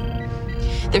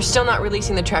 They're still not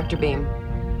releasing the tractor beam.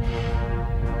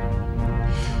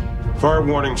 Fire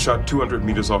warning shot 200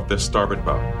 meters off their starboard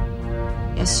bow.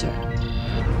 Yes, sir.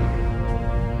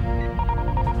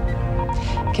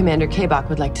 Commander Kabak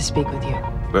would like to speak with you.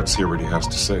 Let's hear what he has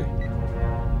to say.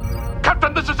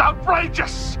 Captain, this is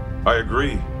outrageous! I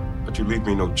agree, but you leave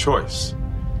me no choice.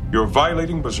 You're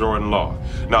violating Bajoran law.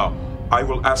 Now, I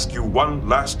will ask you one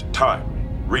last time.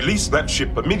 Release that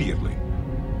ship immediately.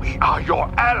 We are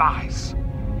your allies.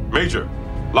 Major,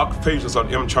 lock phasers on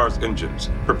Imchar's engines.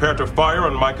 Prepare to fire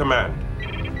on my command.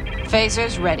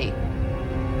 Phasers ready.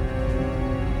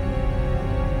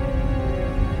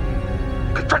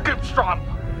 Gimstrom!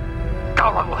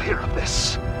 Gowron will hear of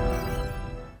this.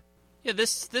 Yeah,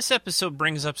 this episode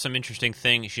brings up some interesting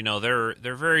things. You know, they're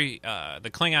very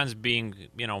the Klingons being,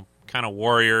 you know, kind of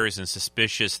warriors and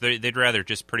suspicious. They'd rather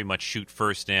just pretty much shoot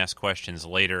first and ask questions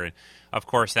later. And of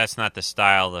course, that's not the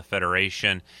style of the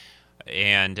Federation.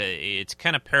 And it's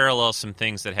kind of parallels some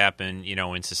things that happen, you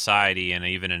know, in society and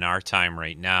even in our time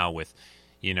right now with,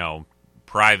 you know,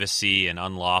 privacy and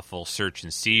unlawful search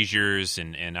and seizures.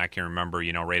 And I can remember,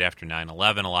 you know, right after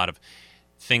 9/11, a lot of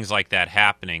things like that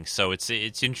happening. So it's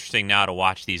interesting now to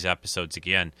watch these episodes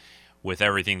again with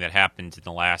everything that happened in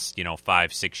the last, you know,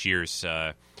 5-6 years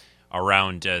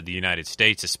around the United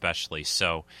States especially.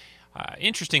 So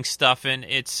interesting stuff, and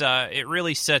it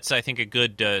really sets, I think, a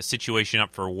good situation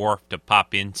up for Worf to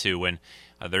pop into. And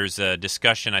there's a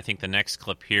discussion, I think the next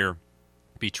clip here,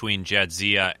 between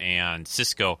Jadzia and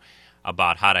Sisko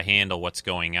about how to handle what's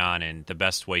going on, and the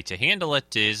best way to handle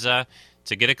it is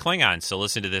to get a Klingon. So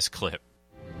listen to this clip.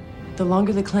 The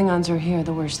longer the Klingons are here,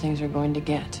 the worse things are going to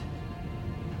get.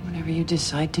 Whatever you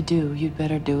decide to do, you'd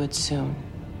better do it soon.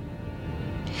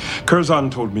 Curzon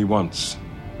told me once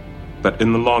that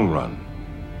in the long run,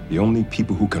 the only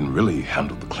people who can really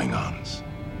handle the Klingons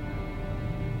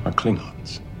are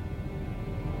Klingons.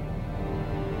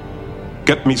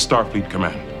 Get me Starfleet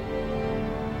Command.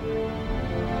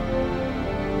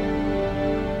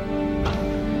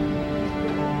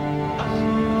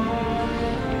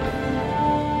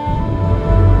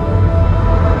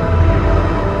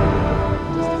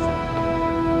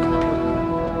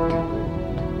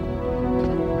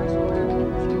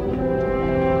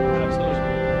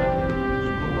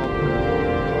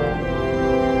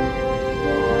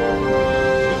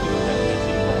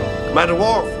 Commander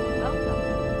Worf.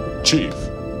 Chief,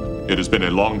 it has been a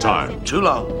long time. Too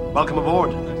long. Welcome aboard.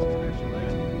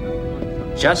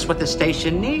 Just what the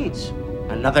station needs.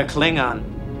 Another Klingon.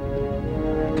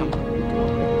 Come on.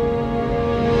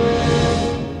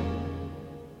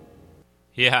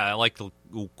 Yeah, I like the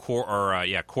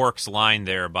Quark's line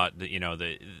there about the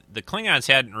Klingons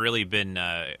hadn't really been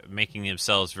making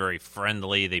themselves very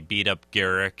friendly. They beat up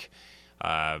Garrick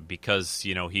because,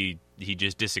 you know, he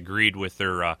just disagreed with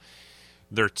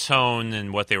their tone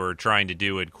and what they were trying to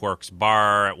do at Quark's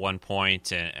bar at one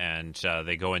point, and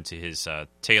they go into his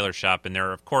tailor shop, and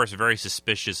they're, of course, very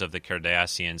suspicious of the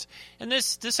Cardassians. And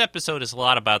this episode is a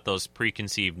lot about those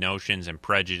preconceived notions and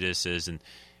prejudices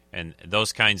and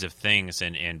those kinds of things,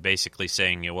 and basically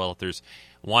saying, well, if there's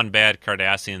one bad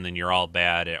Cardassian, then you're all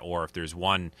bad, or if there's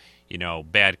one, you know,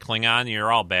 bad Klingon,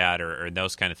 you're all bad, or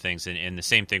those kind of things. And the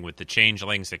same thing with the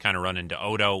changelings. They kind of run into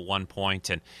Odo at one point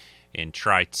and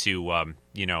try to,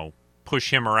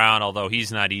 push him around, although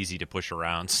he's not easy to push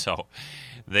around, so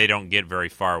they don't get very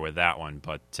far with that one.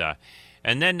 But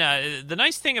and then the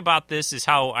nice thing about this is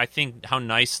how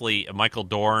nicely Michael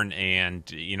Dorn and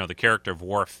the character of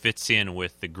Worf fits in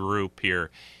with the group here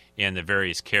and the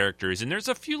various characters. And there's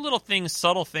a few little things,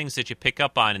 subtle things that you pick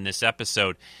up on in this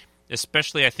episode,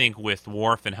 especially I think with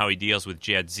Worf and how he deals with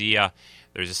Jadzia.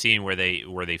 There's a scene where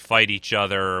they fight each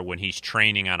other when he's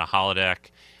training on a holodeck.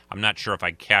 I'm not sure if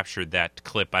I captured that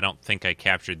clip. I don't think I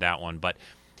captured that one, but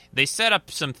they set up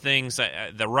some things.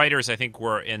 The writers, I think,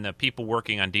 and the people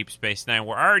working on Deep Space Nine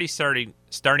were already starting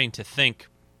to think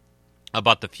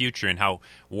about the future and how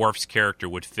Worf's character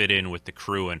would fit in with the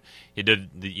crew, and he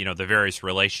did the various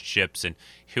relationships and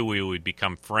who we would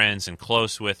become friends and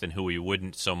close with and who we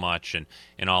wouldn't so much,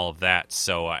 and all of that.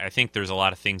 So I think there's a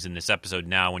lot of things in this episode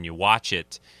now when you watch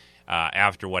it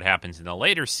after what happens in the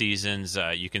later seasons.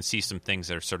 You can see some things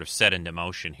that are sort of set into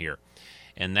motion here.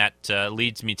 And that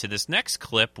leads me to this next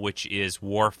clip, which is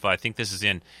Worf. I think this is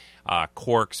in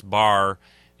Quark's bar,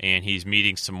 and he's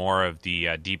meeting some more of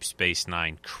the Deep Space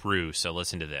Nine crew. So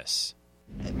listen to this.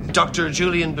 Dr.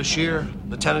 Julian Bashir,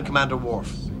 Lieutenant Commander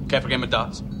Worf. Care for a game of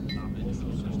darts?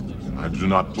 I do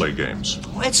not play games.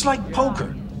 It's like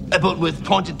poker, but with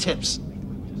pointed tips.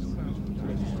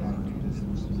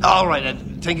 All right,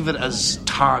 think of it as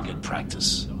target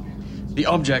practice. The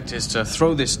object is to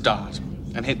throw this dart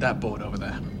and hit that board over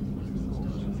there.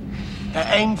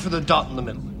 Aim for the dot in the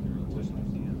middle.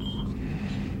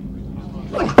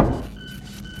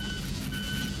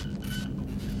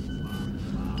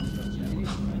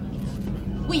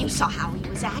 Well, you saw how he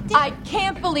was acting. I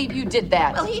can't believe you did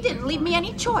that. Well, he didn't leave me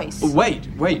any choice. Wait.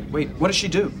 What does she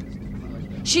do?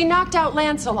 She knocked out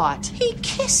Lancelot. He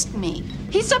kissed me.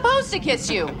 He's supposed to kiss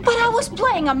you. But I was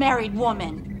playing a married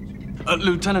woman.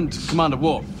 Lieutenant Commander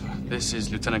Worf, this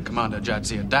is Lieutenant Commander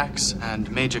Jadzia Dax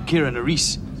and Major Kira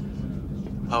Nerys,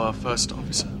 our first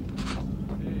officer.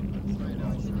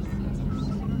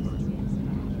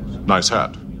 Nice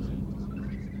hat.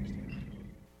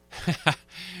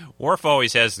 Worf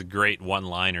always has the great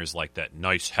one-liners like that.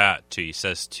 Nice hat. He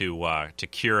says to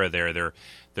Kira there.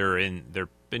 They're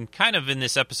been kind of in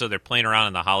this episode. They're playing around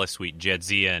in the holosuite,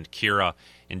 Jadzia and Kira,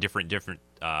 in different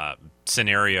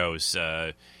scenarios.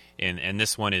 And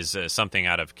this one is something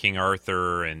out of King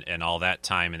Arthur and all that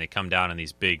time. And they come down in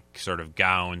these big sort of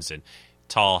gowns and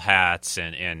tall hats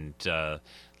and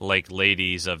like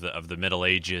ladies of the Middle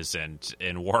Ages,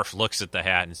 and Worf looks at the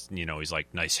hat and he's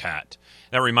like, nice hat.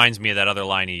 That reminds me of that other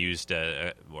line he used,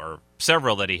 or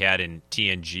several that he had in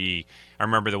TNG. I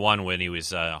remember the one when he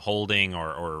was holding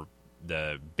or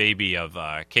the baby of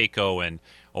Keiko, and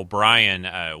O'Brien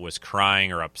was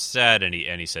crying or upset, and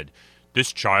he said,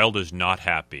 this child is not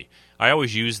happy. I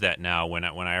always use that now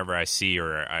whenever I see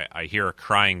or I hear a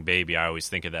crying baby. I always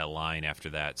think of that line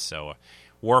after that. So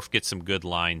Worf gets some good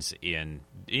lines in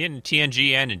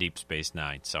TNG and in Deep Space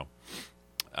Nine. So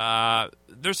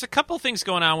there's a couple things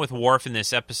going on with Worf in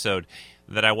this episode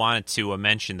that I wanted to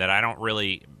mention that I don't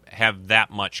really have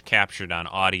that much captured on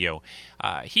audio.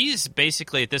 He's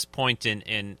basically at this point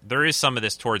in there is some of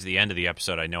this towards the end of the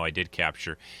episode I know I did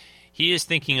capture. He is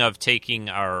thinking of taking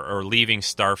or leaving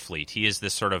Starfleet. He is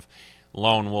this sort of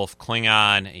lone wolf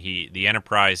Klingon. The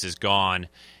Enterprise is gone.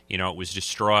 It was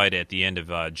destroyed at the end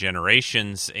of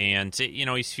Generations, and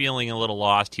he's feeling a little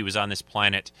lost. He was on this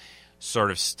planet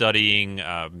sort of studying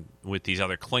with these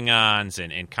other Klingons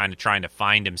and kind of trying to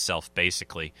find himself,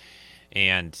 basically.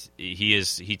 And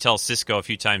he tells Sisko a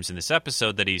few times in this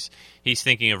episode that he's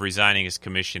thinking of resigning his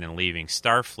commission and leaving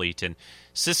Starfleet. And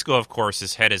Sisko, of course,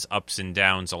 has had his ups and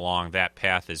downs along that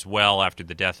path as well after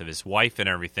the death of his wife and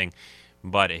everything.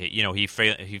 But he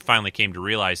finally came to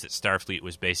realize that Starfleet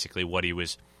was basically what he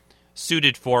was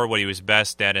suited for, what he was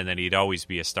best at, and that he'd always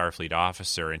be a Starfleet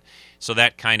officer. And so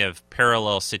that kind of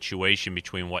parallel situation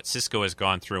between what Sisko has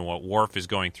gone through and what Worf is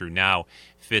going through now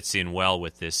fits in well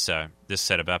with this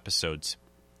set of episodes.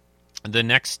 The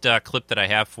next clip that I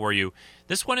have for you,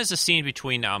 this one is a scene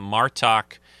between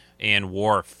Martok and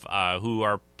Worf, who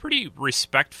are pretty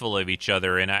respectful of each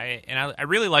other, and I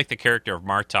really like the character of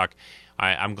Martok.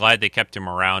 I'm glad they kept him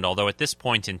around, although at this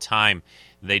point in time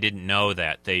they didn't know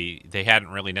that. They hadn't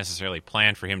really necessarily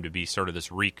planned for him to be sort of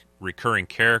this recurring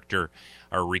character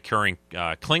or recurring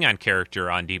Klingon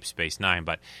character on Deep Space Nine,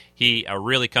 but he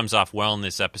really comes off well in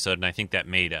this episode, and I think that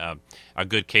made a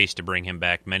good case to bring him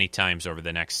back many times over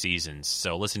the next seasons.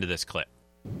 So listen to this clip.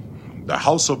 The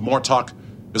House of Martok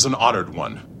is an honored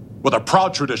one, with a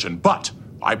proud tradition, but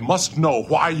I must know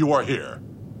why you are here.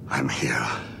 I'm here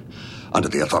under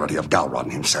the authority of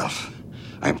Gowron himself.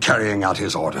 I am carrying out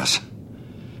his orders.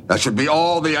 That should be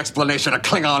all the explanation a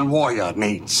Klingon warrior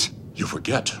needs. You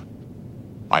forget.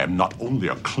 I am not only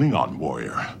a Klingon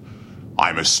warrior.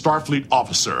 I'm a Starfleet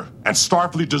officer, and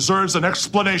Starfleet deserves an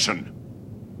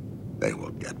explanation. They will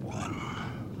get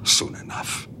one soon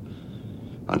enough.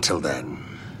 Until then,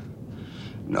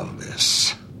 know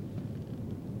this.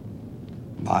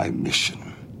 My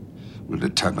mission will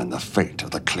determine the fate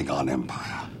of the Klingon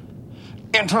Empire.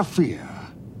 Interfere,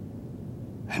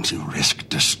 and you risk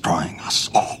destroying us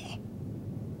all.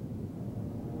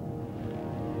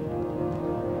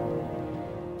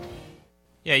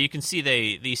 Yeah, you can see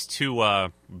these two,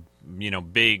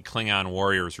 big Klingon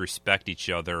warriors respect each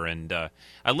other, and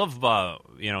I love,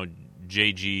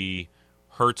 J.G.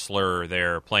 Hertzler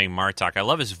there playing Martok. I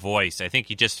love his voice. I think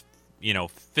he just,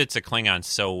 fits a Klingon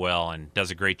so well and does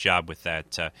a great job with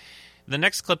that. The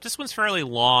next clip, this one's fairly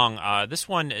long. This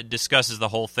one discusses the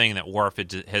whole thing that Worf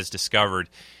has discovered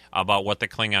about what the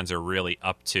Klingons are really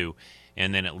up to.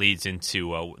 And then it leads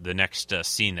into the next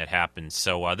scene that happens.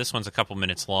 So this one's a couple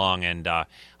minutes long, and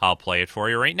I'll play it for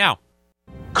you right now.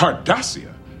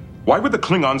 Cardassia? Why would the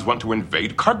Klingons want to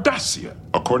invade Cardassia?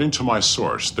 According to my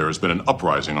source, there has been an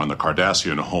uprising on the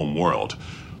Cardassian home world.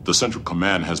 The Central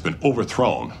Command has been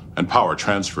overthrown and power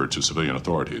transferred to civilian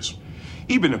authorities.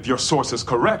 Even if your source is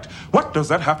correct, what does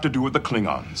that have to do with the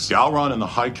Klingons? Galron and the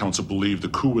High Council believe the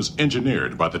coup was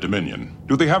engineered by the Dominion.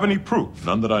 Do they have any proof?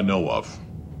 None that I know of.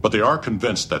 But they are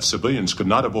convinced that civilians could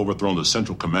not have overthrown the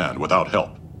Central Command without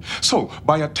help. So,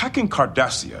 by attacking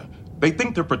Cardassia, they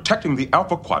think they're protecting the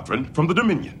Alpha Quadrant from the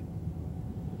Dominion.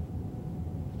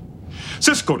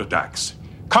 Cisco to Dax.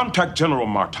 Contact General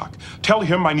Martok. Tell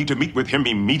him I need to meet with him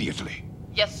immediately.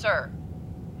 Yes, sir.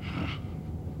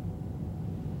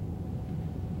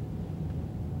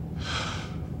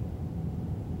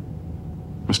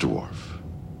 Mr. Worf,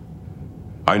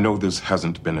 I know this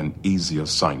hasn't been an easy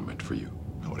assignment for you.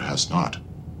 No, it has not.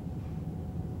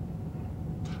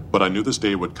 But I knew this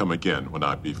day would come again when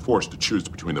I'd be forced to choose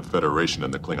between the Federation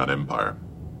and the Klingon Empire.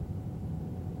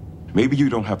 Maybe you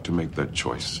don't have to make that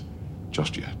choice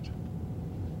just yet.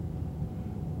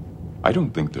 I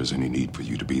don't think there's any need for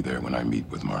you to be there when I meet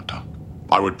with Martok.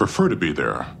 I would prefer to be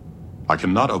there. I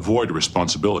cannot avoid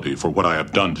responsibility for what I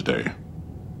have done today.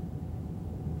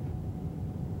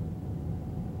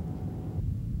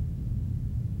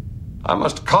 I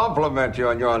must compliment you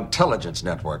on your intelligence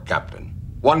network, Captain.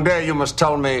 One day you must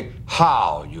tell me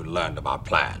how you learned of our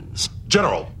plans.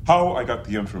 General, how I got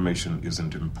the information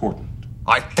isn't important.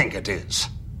 I think it is.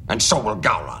 And so will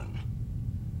Gowron.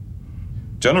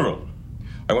 General,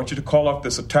 I want you to call off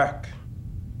this attack.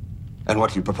 And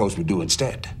what do you propose we do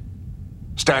instead?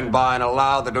 Stand by and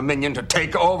allow the Dominion to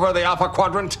take over the Alpha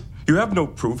Quadrant? You have no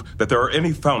proof that there are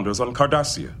any founders on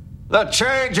Cardassia. The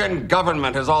change in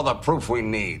government is all the proof we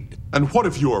need. And what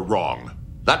if you are wrong?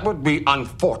 That would be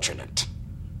unfortunate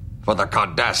for the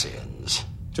Cardassians.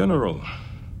 General,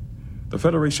 the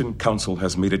Federation Council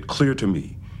has made it clear to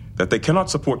me that they cannot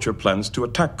support your plans to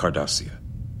attack Cardassia.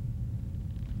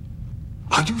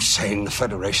 Are you saying the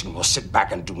Federation will sit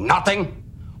back and do nothing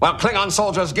while Klingon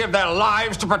soldiers give their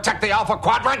lives to protect the Alpha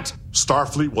Quadrant?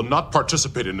 Starfleet will not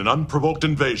participate in an unprovoked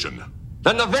invasion.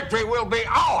 Then the victory will be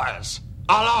ours,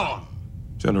 alone.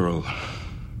 General,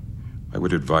 I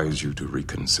would advise you to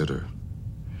reconsider.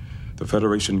 The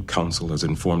Federation Council has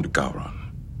informed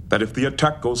Gowron that if the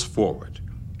attack goes forward,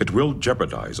 it will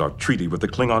jeopardize our treaty with the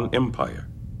Klingon Empire.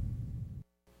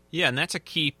 Yeah, and that's a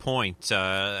key point.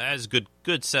 As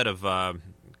good set of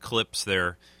clips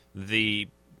there. The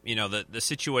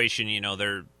situation.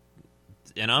 They're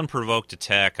an unprovoked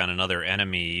attack on another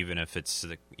enemy, even if it's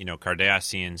the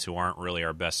Cardassians who aren't really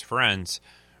our best friends,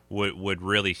 would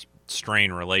really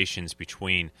strain relations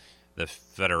between the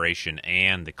Federation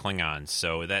and the Klingons.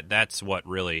 So that's what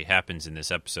really happens in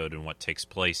this episode and what takes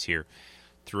place here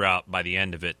throughout. By the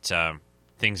end of it,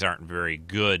 things aren't very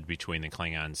good between the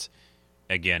Klingons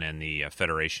again and the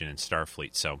Federation and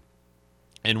Starfleet. So,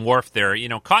 and Worf there,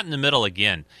 caught in the middle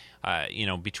again,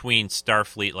 between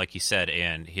Starfleet, like you said,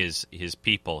 and his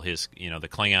people, the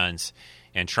Klingons,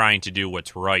 and trying to do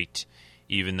what's right,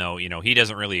 even though he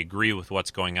doesn't really agree with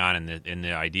what's going on in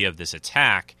the idea of this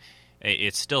attack.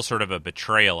 It's still sort of a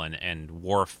betrayal, and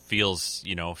Worf feels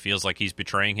like he's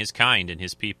betraying his kind and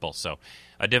his people. So,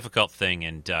 a difficult thing,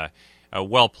 and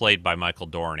well played by Michael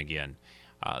Dorn again.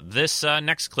 This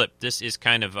next clip, this is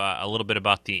kind of a little bit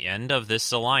about the end of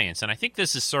this alliance, and I think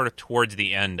this is sort of towards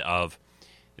the end of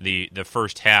the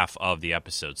first half of the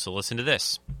episode. So listen to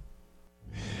this.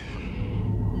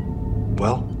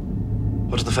 Well,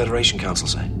 what does the Federation Council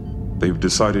say? They've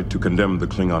decided to condemn the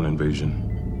Klingon invasion.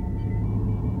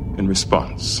 In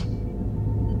response,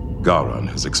 Gowron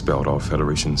has expelled all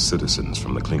Federation citizens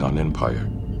from the Klingon Empire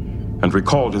and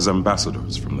recalled his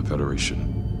ambassadors from the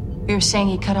Federation. You're saying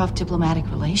he cut off diplomatic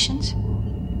relations?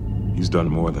 He's done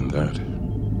more than that.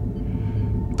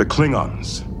 The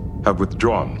Klingons have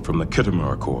withdrawn from the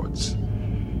Khitomer Accords.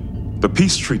 The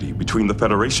peace treaty between the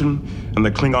Federation and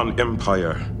the Klingon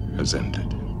Empire has ended.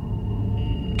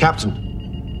 Captain,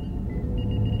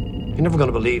 you're never going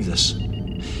to believe this.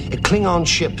 A Klingon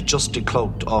ship just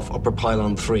decloaked off Upper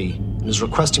Pylon 3 and is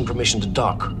requesting permission to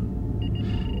dock.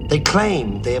 They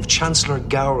claim they have Chancellor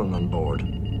Gowron on board,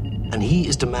 and he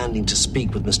is demanding to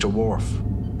speak with Mr. Worf,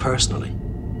 personally.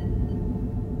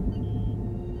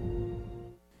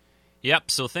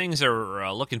 Yep, so things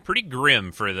are looking pretty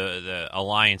grim for the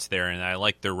Alliance there, and I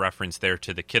like their reference there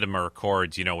to the Khitomer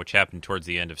Accords, which happened towards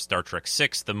the end of Star Trek VI,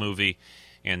 the movie,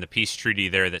 and the peace treaty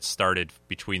there that started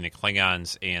between the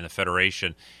Klingons and the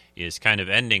Federation is kind of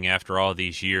ending after all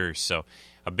these years. So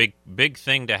a big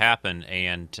thing to happen,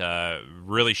 and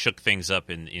really shook things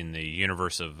up in the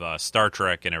universe of Star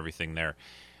Trek and everything there.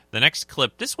 The next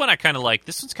clip, this one I kind of like.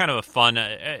 This one's kind of a fun,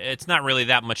 it's not really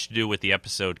that much to do with the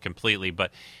episode completely,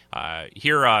 but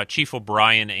here Chief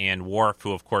O'Brien and Worf,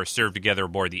 who of course served together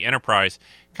aboard the Enterprise,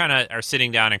 kind of are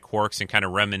sitting down in Quarks and kind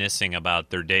of reminiscing about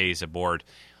their days aboard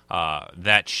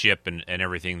that ship and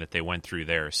everything that they went through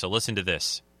there. So listen to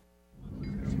this.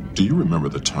 Do you remember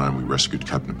the time we rescued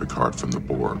Captain Picard from the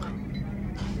Borg?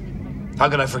 How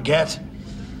could I forget?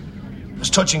 It was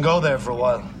touch and go there for a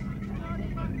while.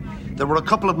 There were a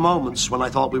couple of moments when I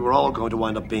thought we were all going to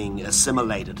wind up being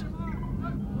assimilated.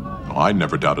 I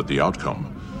never doubted the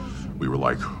outcome. We were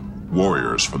like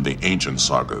warriors from the ancient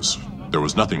sagas. There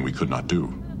was nothing we could not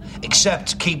do.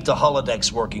 Except keep the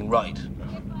holodecks working right.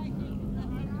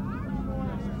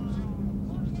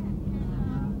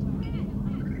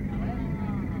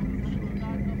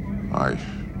 I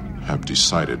have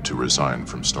decided to resign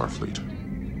from Starfleet.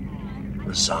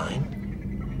 Resign?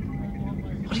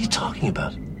 What are you talking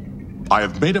about? I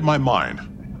have made up my mind.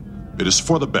 It is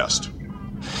for the best.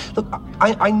 Look,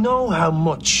 I know how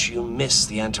much you miss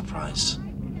the Enterprise,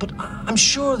 but I'm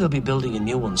sure they'll be building a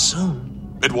new one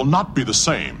soon. It will not be the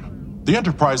same. The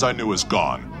Enterprise I knew is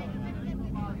gone.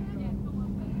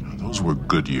 Those were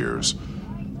good years,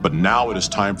 but now it is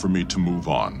time for me to move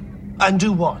on. And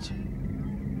do what?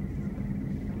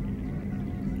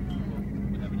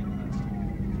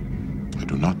 I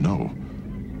do not know.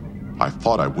 I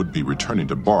thought I would be returning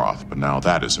to Boroth, but now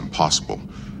that is impossible.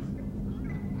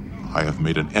 I have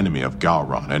made an enemy of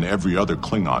Gowron and every other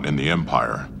Klingon in the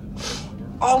Empire.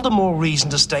 All the more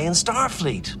reason to stay in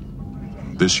Starfleet.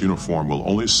 This uniform will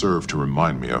only serve to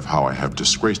remind me of how I have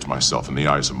disgraced myself in the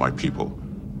eyes of my people.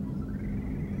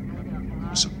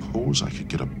 I suppose I could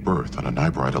get a berth on a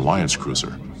Nybride Alliance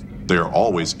cruiser. They are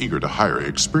always eager to hire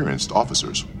experienced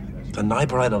officers. The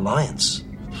Nybride Alliance?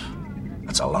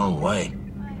 That's a long way.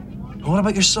 What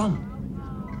about your son?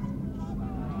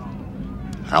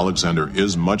 Alexander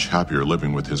is much happier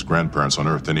living with his grandparents on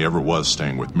Earth than he ever was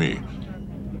staying with me.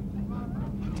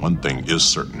 One thing is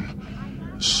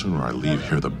certain. The sooner I leave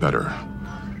here, the better.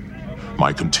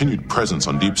 My continued presence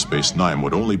on Deep Space Nine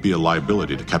would only be a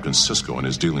liability to Captain Sisko in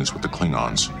his dealings with the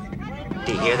Klingons.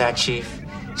 Do you hear that, Chief?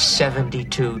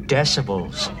 72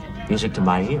 decibels. Music to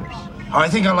my ears. I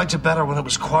think I liked it better when it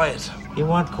was quiet. You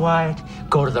want quiet?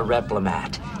 Go to the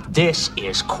Replimat. This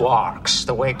is Quarks,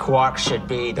 the way Quarks should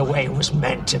be, the way it was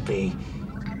meant to be.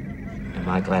 Am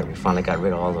I glad we finally got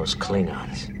rid of all those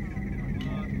Klingons?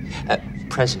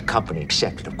 Present company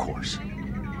accepted, of course.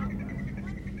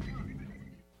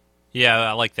 Yeah,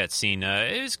 I like that scene.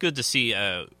 It was good to see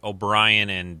O'Brien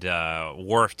and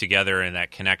Worf together and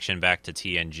that connection back to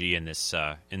TNG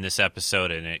in this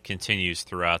episode, and it continues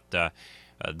throughout the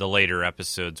later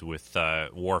episodes with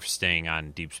Worf staying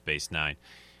on Deep Space Nine.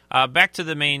 Back to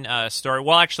the main story.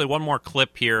 Well, actually, one more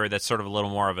clip here that's sort of a little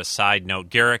more of a side note.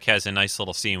 Garak has a nice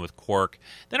little scene with Quark.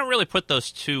 They don't really put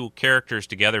those two characters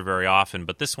together very often,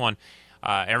 but this one,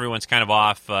 everyone's kind of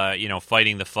off,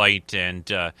 fighting the fight,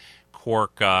 and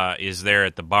Quark is there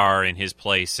at the bar in his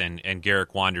place, and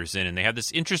Garak wanders in, and they have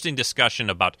this interesting discussion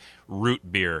about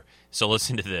root beer. So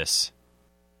listen to this.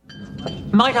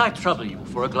 Might I trouble you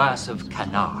for a glass of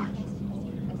Kanar?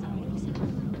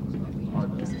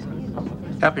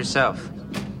 Help yourself.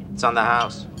 It's on the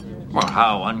house. Well,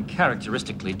 how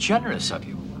uncharacteristically generous of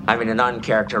you. I'm in an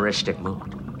uncharacteristic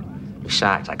mood.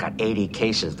 Besides, I got 80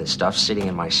 cases of this stuff sitting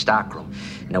in my stockroom.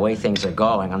 And the way things are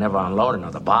going, I'll never unload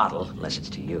another bottle, unless it's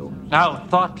to you. How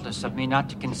thoughtless of me not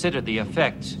to consider the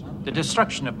effect the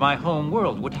destruction of my home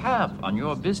world would have on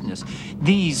your business.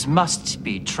 These must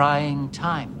be trying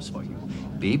times for you.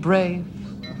 Be brave.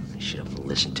 I should have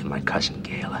listened to my cousin,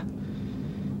 Gala.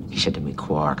 He said to me,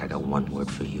 Quark, I got one word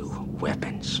for you.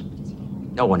 Weapons.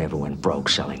 No one ever went broke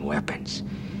selling weapons.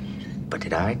 But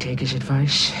did I take his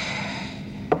advice?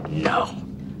 No.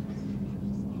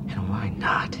 And why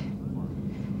not?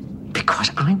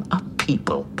 Because I'm a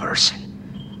people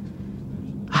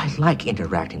person. I like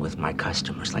interacting with my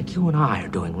customers like you and I are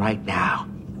doing right now.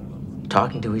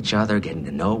 Talking to each other, getting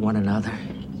to know one another.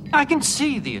 I can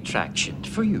see the attraction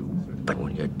for you. But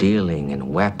when you're dealing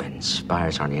in weapons,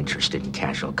 buyers aren't interested in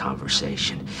casual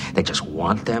conversation. They just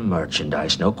want their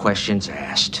merchandise, no questions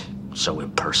asked. So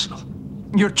impersonal.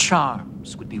 Your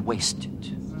charms would be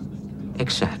wasted.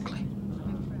 Exactly.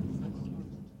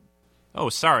 Oh,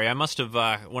 sorry. I must have,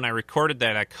 when I recorded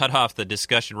that, I cut off the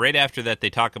discussion. Right after that, they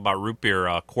talk about root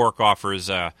beer. Quark offers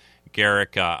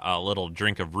Garrick a little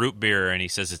drink of root beer, and he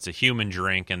says it's a human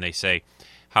drink, and they say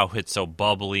how it's so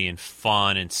bubbly and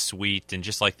fun and sweet and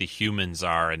just like the humans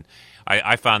are. And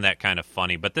I found that kind of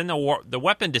funny. But then the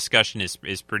weapon discussion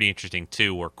is pretty interesting,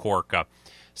 too, where Quark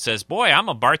says, boy, I'm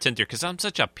a bartender because I'm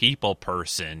such a people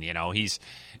person. You know, he's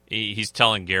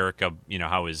telling Garrick,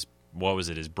 how his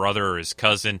brother or his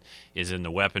cousin is in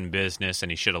the weapon business, and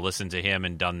he should have listened to him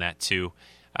and done that too.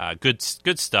 Good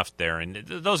stuff there, and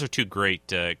those are two great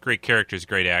characters,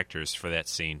 great actors for that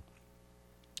scene.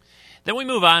 Then we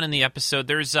move on in the episode.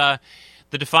 There's the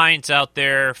Defiants out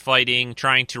there fighting,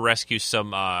 trying to rescue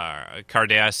some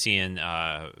Cardassian,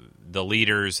 the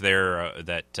leaders there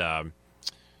that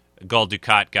Gul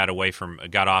Dukat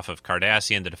got off of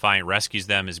Cardassian. The Defiant rescues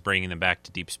them, is bringing them back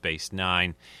to Deep Space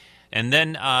Nine. And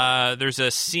then there's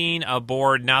a scene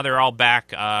aboard. Now they're all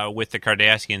back with the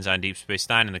Cardassians on Deep Space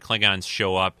Nine, and the Klingons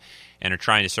show up and are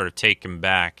trying to sort of take them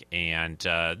back. And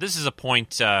this is a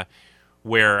point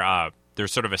where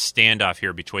there's sort of a standoff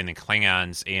here between the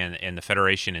Klingons and the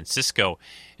Federation and Sisko.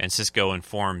 And Sisko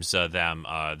informs them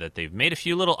that they've made a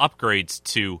few little upgrades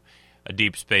to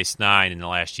Deep Space Nine in the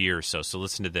last year or so. So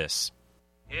listen to this.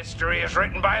 History is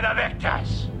written by the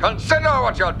victors. Consider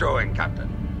what you're doing,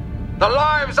 Captain. The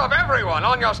lives of everyone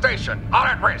on your station are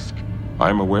at risk.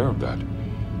 I'm aware of that.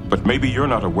 But maybe you're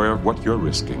not aware of what you're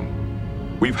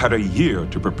risking. We've had a year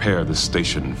to prepare the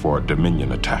station for a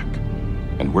Dominion attack,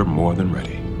 and we're more than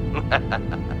ready.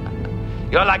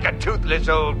 You're like a toothless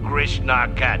old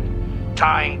Grishnar cat,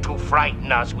 trying to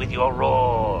frighten us with your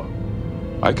roar.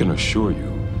 I can assure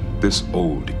you, this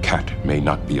old cat may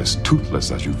not be as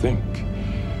toothless as you think.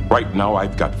 Right now,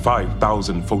 I've got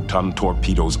 5,000 photon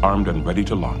torpedoes armed and ready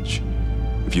to launch.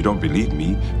 If you don't believe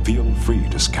me, feel free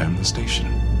to scan the station.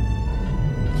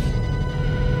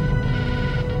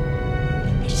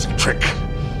 It's a trick.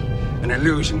 An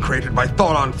illusion created by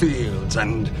Thoron fields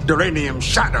and Duranium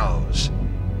shadows.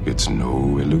 It's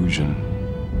no illusion.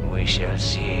 We shall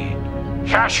see.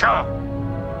 Shasho!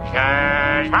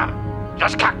 Shashmam!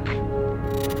 Jaskak!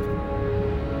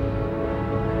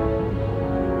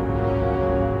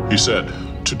 He said,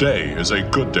 "Today is a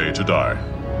good day to die."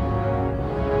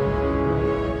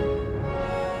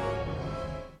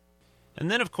 And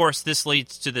then, of course, this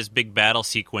leads to this big battle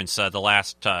sequence, the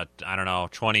last,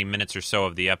 20 minutes or so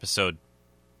of the episode.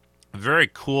 Very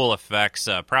cool effects,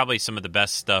 probably some of the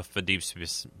best stuff Deep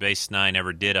Space Nine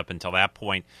ever did up until that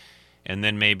point, and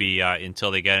then maybe until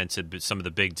they got into some of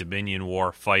the big Dominion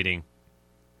War fighting.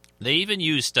 They even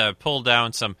used, pulled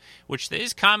down some, which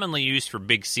is commonly used for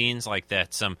big scenes like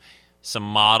that, some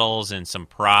models and some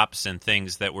props and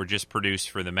things that were just produced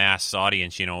for the mass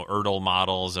audience, Erdl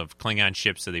models of Klingon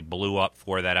ships that they blew up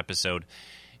for that episode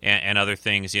and other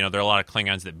things. There are a lot of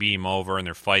Klingons that beam over and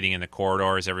they're fighting in the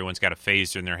corridors. Everyone's got a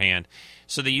phaser in their hand.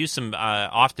 So they use some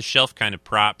off-the-shelf kind of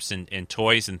props and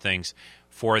toys and things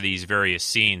for these various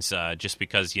scenes just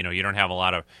because, you don't have a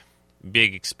lot of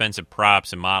big expensive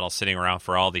props and models sitting around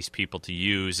for all these people to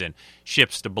use and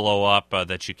ships to blow up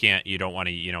that you don't want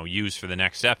to use for the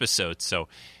next episode. So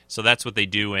that's what they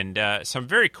do, and some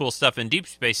very cool stuff. And Deep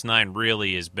Space Nine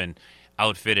really has been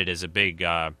outfitted as a big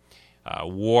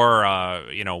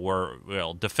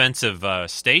defensive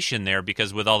station there,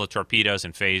 because with all the torpedoes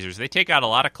and phasers, they take out a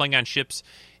lot of Klingon ships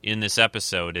in this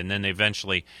episode, and then they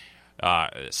eventually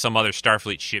some other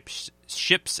Starfleet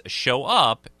ships show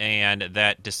up, and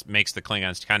that just makes the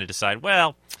Klingons kind of decide,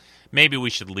 well, maybe we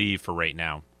should leave for right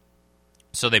now.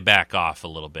 So they back off a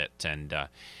little bit, and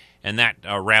that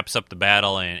wraps up the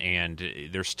battle, and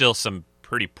there's still some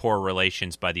pretty poor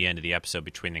relations by the end of the episode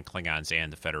between the Klingons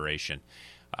and the Federation.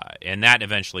 And that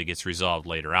eventually gets resolved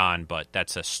later on, but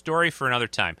that's a story for another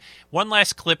time. One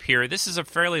last clip here. This is a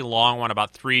fairly long one,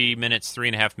 about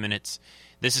 3.5 minutes.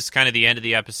 This is kind of the end of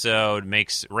the episode,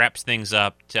 wraps things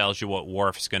up, tells you what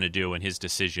Worf's going to do and his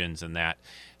decisions and that.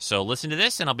 So listen to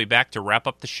this, and I'll be back to wrap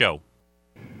up the show.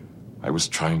 I was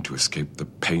trying to escape the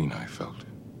pain I felt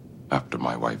after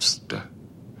my wife's death.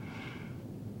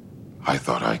 I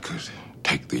thought I could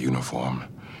take the uniform,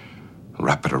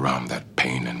 wrap it around that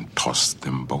pain, and toss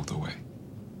them both away.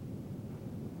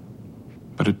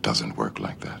 But it doesn't work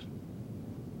like that.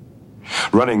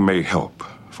 Running may help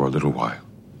for a little while,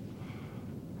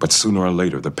 but sooner or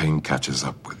later the pain catches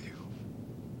up with you.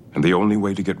 And the only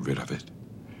way to get rid of it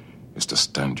is to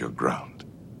stand your ground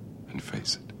and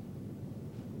face it.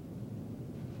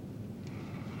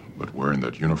 But wearing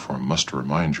that uniform must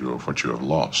remind you of what you have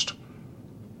lost.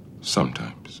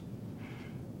 Sometimes.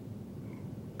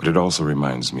 But it also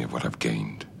reminds me of what I've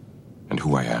gained and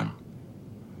who I am.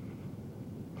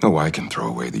 Oh, I can throw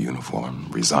away the uniform,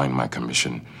 resign my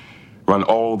commission, run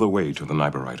all the way to the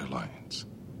Nyberite Alliance.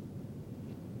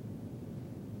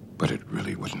 But it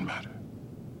really wouldn't matter.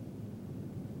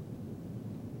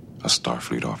 A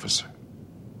Starfleet officer.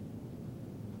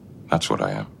 That's what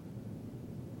I am.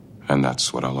 And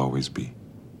that's what I'll always be.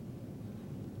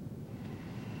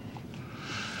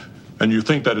 And you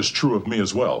think that is true of me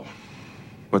as well?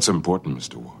 What's important,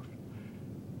 Mr. Worf,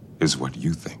 is what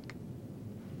you think.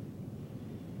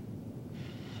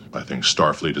 I think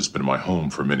Starfleet has been my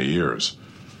home for many years.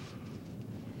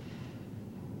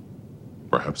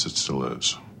 Perhaps it still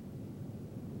is.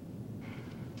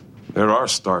 There are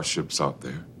starships out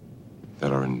there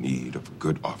that are in need of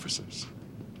good officers.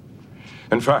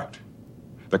 In fact,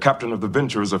 the captain of the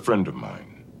Venture is a friend of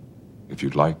mine. If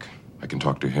you'd like, I can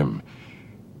talk to him.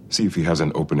 See if he has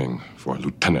an opening for a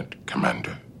lieutenant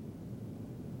commander.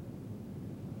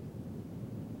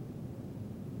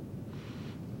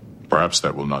 Perhaps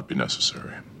that will not be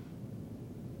necessary.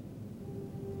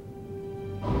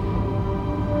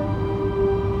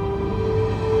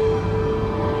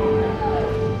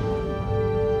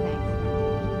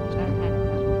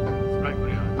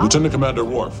 Lieutenant Commander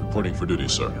Worf, reporting for duty,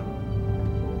 sir.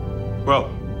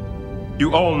 Well,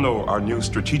 you all know our new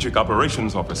Strategic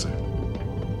Operations Officer.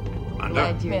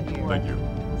 Glad you're here. Thank you.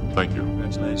 Thank you.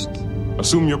 Congratulations.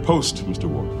 Assume your post, Mr.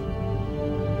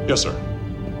 Worf. Yes, sir.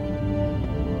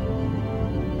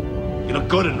 You look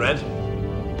good in red.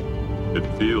 It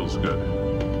feels good.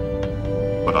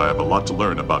 But I have a lot to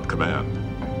learn about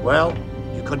command. Well,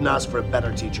 you couldn't ask for a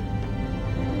better teacher.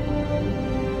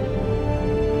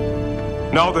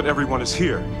 Now that everyone is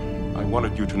here, I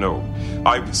wanted you to know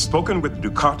I've spoken with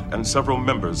Dukat and several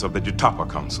members of the Jutapa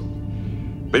Council.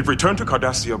 They've returned to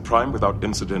Cardassia Prime without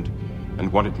incident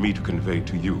and wanted me to convey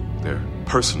to you their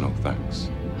personal thanks.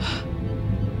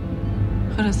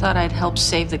 Who'd have thought I'd help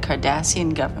save the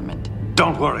Cardassian government?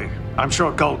 Don't worry. I'm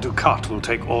sure Gul Dukat will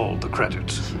take all the credit.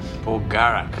 Poor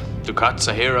Garak. Dukat's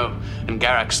a hero, and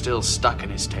Garak's still stuck in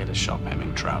his tailor shop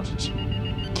hemming trousers.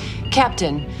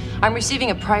 Captain, I'm receiving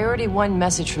a Priority 1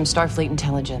 message from Starfleet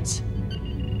Intelligence.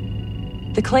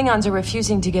 The Klingons are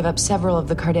refusing to give up several of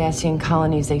the Cardassian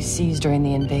colonies they seized during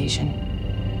the invasion.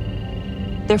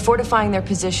 They're fortifying their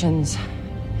positions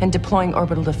and deploying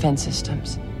orbital defense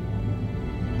systems.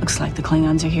 Looks like the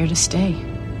Klingons are here to stay.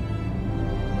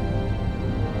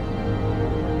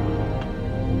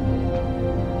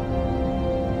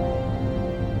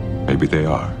 Maybe they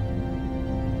are.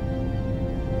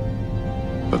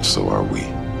 But so are we.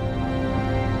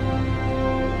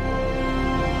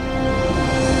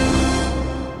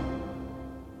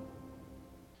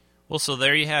 Well, so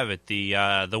there you have it.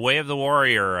 The Way of the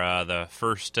Warrior, the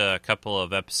first couple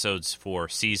of episodes for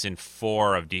Season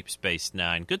 4 of Deep Space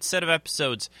Nine. Good set of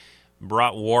episodes.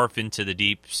 Brought Worf into the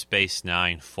Deep Space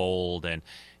Nine fold and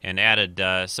added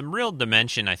some real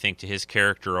dimension, I think, to his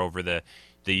character over the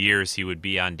years he would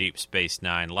be on Deep Space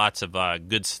Nine. Lots of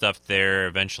good stuff there.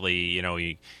 Eventually,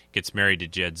 he gets married to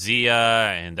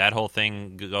Jadzia, and that whole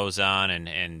thing goes on,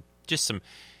 and just some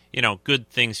good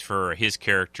things for his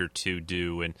character to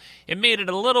do. And it made it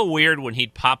a little weird when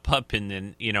he'd pop up in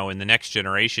the Next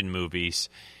Generation movies.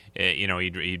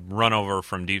 He'd run over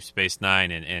from Deep Space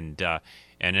Nine and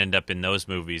end up in those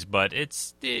movies. But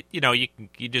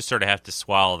you just sort of have to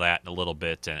swallow that a little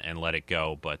bit and let it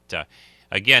go. But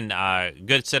again,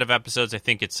 good set of episodes. I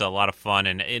think it's a lot of fun,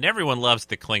 and everyone loves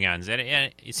the Klingons.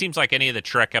 And it seems like any of the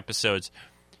Trek episodes,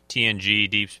 TNG,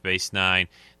 Deep Space Nine,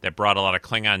 that brought a lot of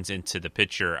Klingons into the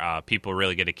picture, people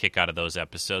really get a kick out of those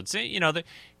episodes. They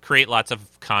create lots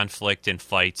of conflict and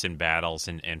fights and battles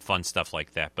and fun stuff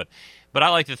like that. But I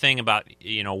like the thing about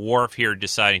Worf here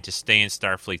deciding to stay in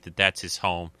Starfleet, that's his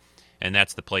home, and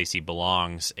that's the place he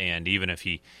belongs. And even if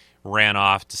he ran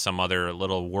off to some other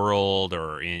little world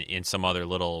or in some other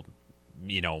little,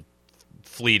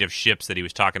 fleet of ships that he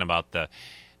was talking about, that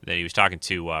he was talking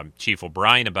to Chief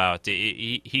O'Brien about,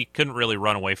 he couldn't really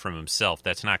run away from himself.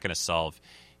 That's not going to solve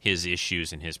his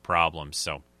issues and his problems.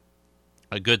 So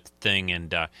a good thing.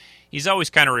 And he's always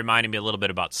kind of reminded me a little bit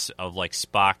of like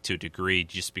Spock to a degree,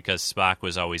 just because Spock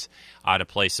was always out of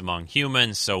place among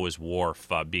humans. So was Worf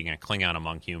being a Klingon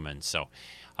among humans. So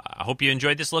I hope you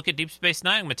enjoyed this look at Deep Space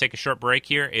Nine. I'm going to take a short break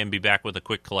here and be back with a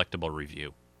quick collectible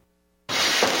review.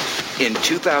 In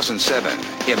 2007,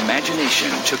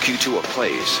 imagination took you to a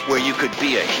place where you could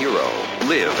be a hero,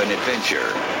 live an adventure,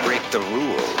 break the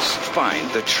rules, find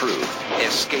the truth,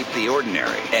 escape the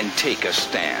ordinary, and take a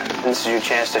stand. This is your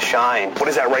chance to shine. What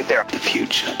is that right there? The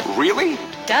future. Really?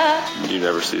 Duh. You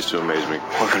never cease to amaze me.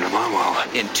 Welcome to my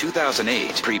world. In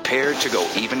 2008, prepare to go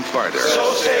even farther.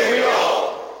 So say we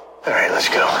all. All right, let's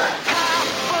go.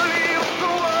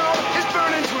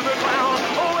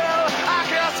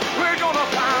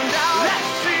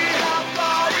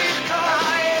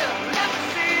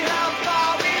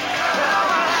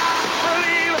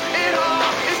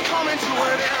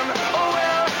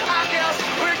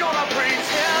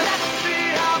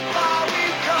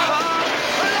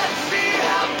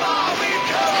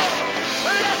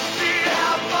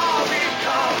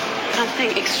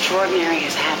 Something extraordinary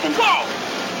has happened.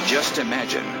 Whoa! Just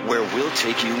imagine where we'll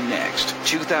take you next.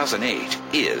 2008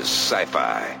 is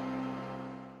sci-fi.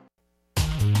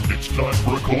 It's time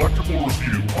for a collectible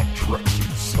review on Treks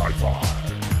in Sci-Fi.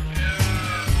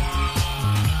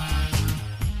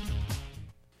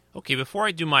 Okay, before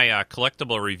I do my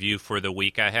collectible review for the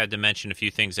week, I had to mention a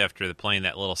few things after playing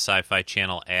that little Sci-Fi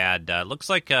Channel ad. Looks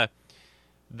like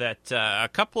that a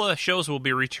couple of shows will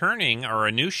be returning, or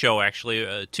a new show,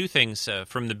 actually. Two things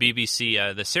from the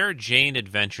BBC. The Sarah Jane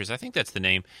Adventures, I think that's the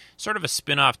name. Sort of a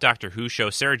spin-off Doctor Who show.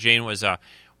 Sarah Jane was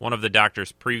one of the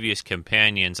Doctor's previous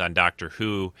companions on Doctor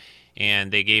Who,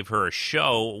 and they gave her a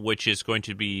show which is going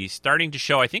to be starting to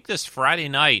show, I think, this Friday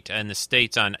night in the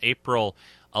States on April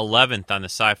 11th on the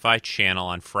Sci-Fi Channel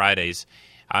on Fridays.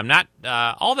 I'm not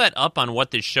all that up on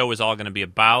what this show is all going to be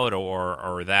about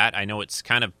or that. I know it's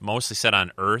kind of mostly set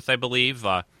on Earth, I believe,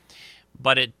 but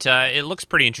it looks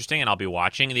pretty interesting, and I'll be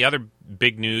watching. The other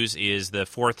big news is the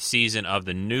 4th season of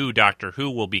the new Doctor Who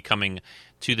will be coming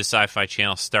to the Sci-Fi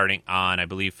Channel starting on, I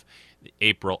believe,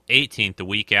 April 18th, the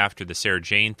week after the Sarah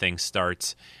Jane thing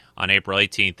starts. On April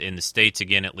 18th in the States,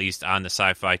 again, at least on the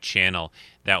Sci-Fi Channel,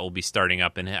 that will be starting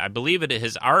up. And I believe it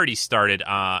has already started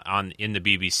in the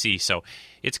BBC. So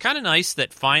it's kind of nice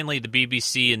that finally the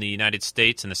BBC in the United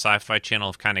States and the Sci-Fi Channel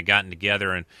have kind of gotten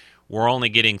together, and we're only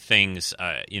getting things,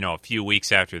 a few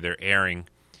weeks after they're airing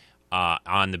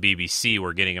on the BBC.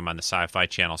 We're getting them on the Sci-Fi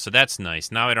Channel. So that's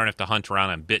nice. Now I don't have to hunt around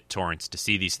on BitTorrents to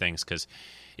see these things, because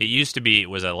it used to be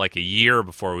like a year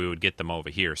before we would get them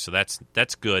over here, so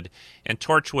that's good. And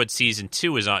Torchwood Season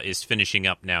 2 is finishing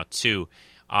up now, too,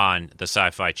 on the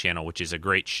Sci-Fi Channel, which is a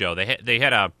great show. They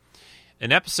had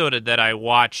an episode that I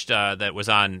watched that was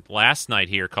on last night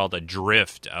here called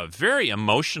Adrift, a very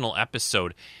emotional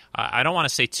episode. I don't want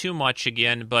to say too much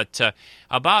again, but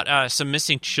about some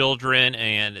missing children,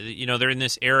 and they're in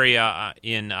this area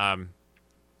in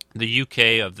the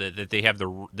UK that they have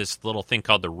this little thing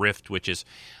called the Rift, which is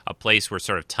a place where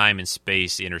sort of time and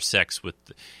space intersects with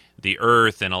the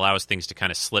Earth and allows things to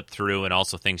kind of slip through and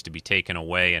also things to be taken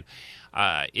away. And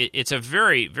it's a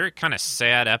very, very kind of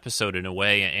sad episode in a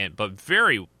way, but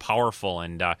very powerful,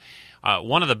 and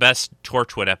one of the best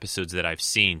Torchwood episodes that I've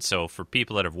seen. So for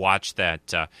people that have watched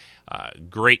that,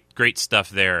 great stuff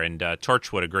there, and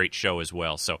Torchwood, a great show as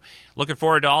well. So looking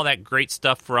forward to all that great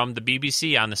stuff from the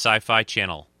BBC on the Sci-Fi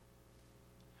Channel.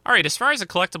 All right, as far as a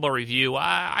collectible review,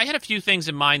 I had a few things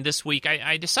in mind this week.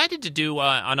 I decided to do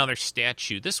another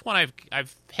statue. This one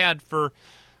I've had for,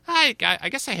 I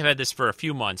guess I have had this for a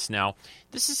few months now.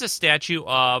 This is a statue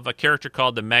of a character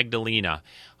called the Magdalena.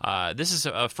 This is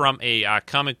from a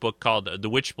comic book called the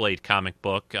Witchblade comic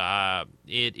book.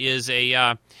 It is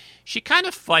she kind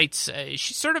of fights,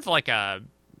 she's sort of like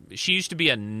she used to be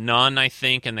a nun, I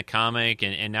think, in the comic,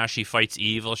 and now she fights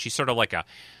evil. She's sort of like a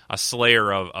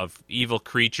slayer of evil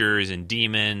creatures and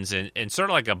demons, and sort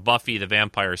of like a Buffy the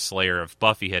Vampire Slayer if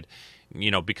Buffy had,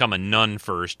 become a nun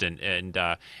first. And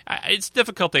it's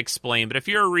difficult to explain, but if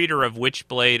you're a reader of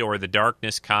Witchblade or the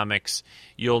Darkness comics,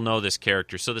 you'll know this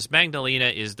character. So this Magdalena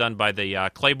is done by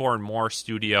the Claiborne Moore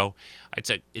studio.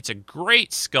 It's a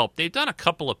great sculpt. They've done a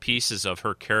couple of pieces of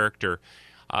her character.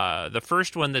 The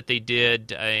first one that they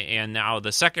did, and now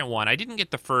the second one. I didn't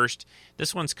get the first.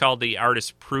 This one's called the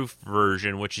Artist Proof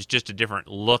version, which is just a different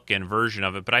look and version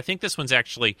of it. But I think this one's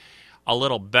actually a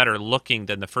little better looking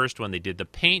than the first one they did. The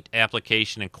paint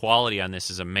application and quality on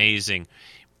this is amazing.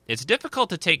 It's difficult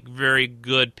to take very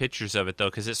good pictures of it, though,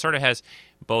 because it sort of has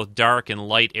both dark and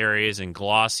light areas and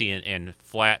glossy and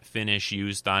flat finish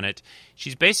used on it.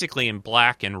 She's basically in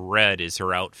black and red is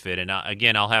her outfit. And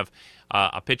again, I'll have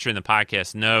a picture in the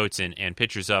podcast notes and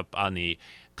pictures up on the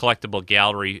collectible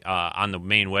gallery on the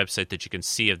main website that you can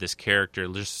see of this character.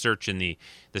 Just search in the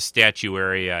statue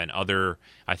area, and other,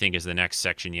 I think, is the next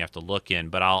section you have to look in.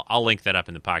 But I'll link that up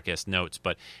in the podcast notes.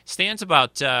 But stands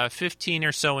about 15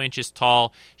 or so inches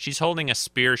tall. She's holding a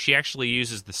spear. She actually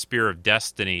uses the Spear of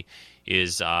Destiny,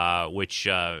 which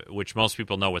most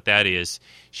people know what that is.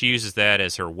 She uses that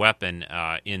as her weapon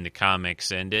in the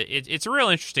comics, and it's a real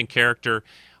interesting character.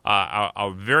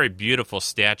 A very beautiful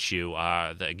statue.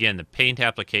 Again, the paint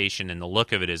application and the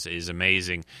look of it is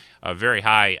amazing. A very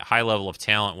high level of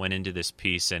talent went into this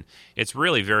piece, and it's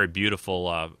really very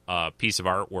beautiful piece of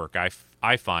artwork.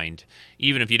 I find,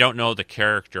 even if you don't know the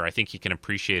character, I think you can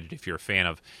appreciate it if you're a fan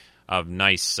of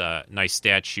nice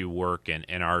statue work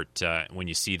and art when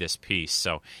you see this piece.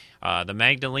 So the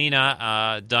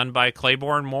Magdalena, done by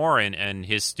Claiborne Moore and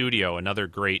his studio, another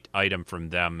great item from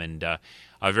them, and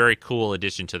a very cool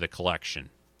addition to the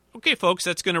collection. Okay, folks,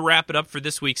 that's going to wrap it up for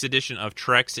this week's edition of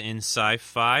Treks in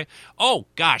Sci-Fi. Oh,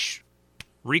 gosh,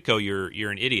 Rico, you're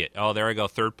an idiot. Oh, there I go,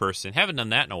 third person. Haven't done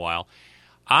that in a while.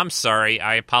 I'm sorry.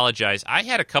 I apologize. I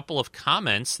had a couple of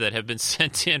comments that have been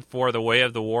sent in for The Way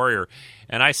of the Warrior,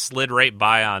 and I slid right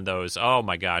by on those. Oh,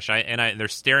 my gosh. They're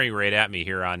staring right at me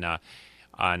here on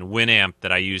Winamp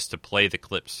that I use to play the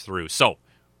clips through. So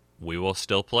we will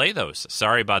still play those.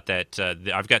 Sorry about that.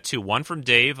 I've got two. One from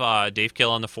Dave Kill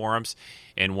on the forums,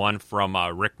 and one from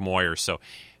Rick Moyer. So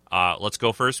let's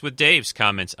go first with Dave's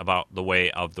comments about The Way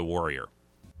of the Warrior.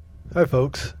 Hi,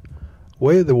 folks.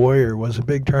 Way of the Warrior was a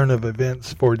big turn of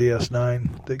events for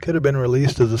DS9 that could have been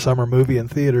released as a summer movie in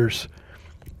theaters.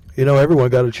 You know, everyone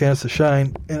got a chance to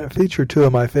shine, and it featured two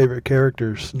of my favorite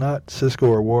characters, not Sisko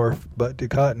or Worf, but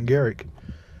Dukat and Garrick.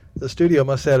 The studio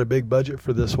must have had a big budget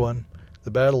for this one. The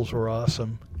battles were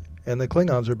awesome, and the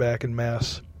Klingons are back in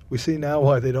mass. We see now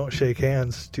why they don't shake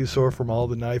hands, too sore from all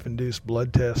the knife-induced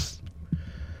blood tests.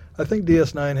 I think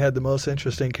DS9 had the most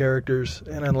interesting characters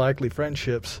and unlikely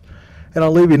friendships, and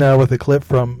I'll leave you now with a clip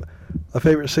from a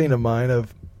favorite scene of mine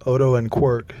of Odo and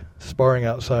Quark sparring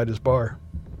outside his bar.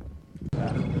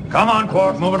 Come on,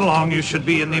 Quark, move it along. You should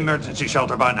be in the emergency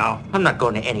shelter by now. I'm not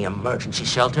going to any emergency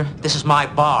shelter. This is my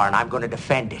bar, and I'm going to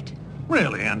defend it.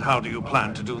 Really? And how do you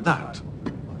plan to do that?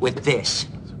 With this.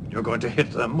 You're going to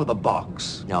hit them with a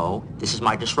box? No, this is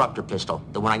my disruptor pistol,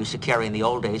 the one I used to carry in the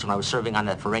old days when I was serving on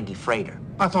that Ferengi freighter.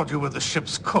 I thought you were the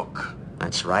ship's cook.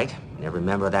 That's right. Every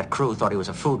member of that crew thought he was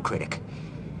a food critic.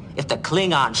 If the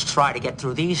Klingons try to get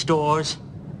through these doors,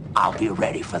 I'll be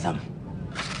ready for them.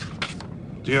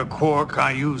 Dear Quark, I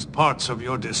used parts of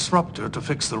your disruptor to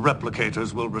fix the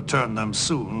replicators. We'll return them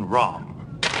soon,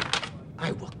 Rom.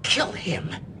 I will kill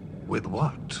him. With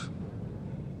what?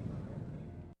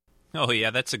 Oh,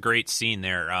 yeah, that's a great scene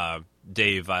there,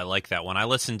 Dave. I like that one. I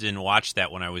listened and watched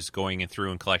that when I was going through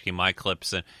and collecting my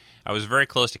clips, and I was very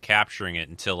close to capturing it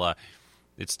until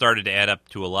it started to add up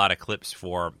to a lot of clips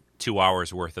for 2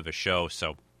 hours worth of a show.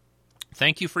 So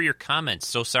thank you for your comments.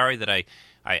 So sorry that I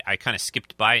kind of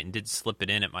skipped by it and did slip it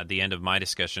in at the end of my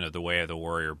discussion of The Way of the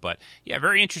Warrior. But, yeah,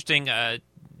 very interesting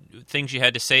things you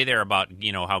had to say there about,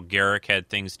 you know, how Garrick had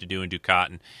things to do in Dukat.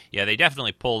 And, yeah, they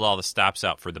definitely pulled all the stops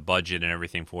out for the budget and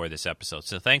everything for this episode.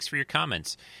 So thanks for your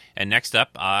comments. And next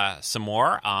up, some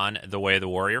more on The Way of the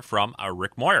Warrior from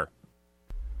Rick Moyer.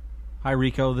 Hi,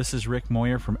 Rico. This is Rick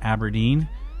Moyer from Aberdeen,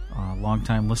 a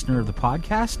longtime listener of the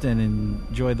podcast, and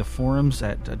enjoy the forums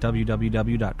at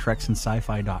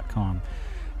www.treksandsci-fi.com.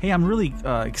 Hey, I'm really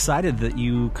excited that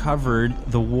you covered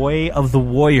The Way of the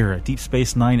Warrior, a Deep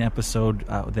Space Nine episode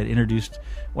that introduced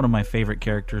one of my favorite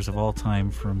characters of all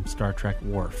time from Star Trek,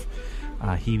 Worf.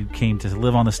 He came to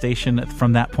live on the station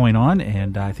from that point on,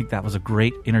 and I think that was a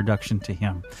great introduction to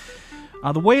him.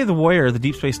 The Way of the Warrior, the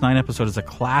Deep Space Nine episode, is a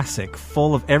classic,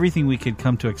 full of everything we could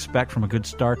come to expect from a good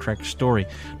Star Trek story.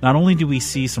 Not only do we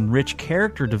see some rich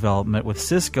character development with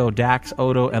Sisko, Dax,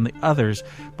 Odo, and the others,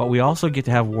 but we also get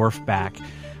to have Worf back.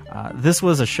 This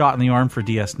was a shot in the arm for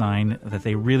DS9 that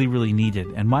they really, really needed,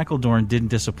 and Michael Dorn didn't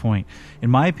disappoint.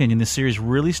 In my opinion, this series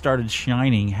really started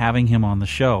shining having him on the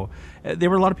show. There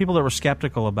were a lot of people that were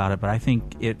skeptical about it, but I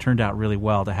think it turned out really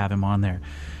well to have him on there.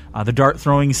 The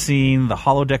dart-throwing scene, the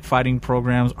holodeck fighting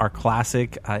programs are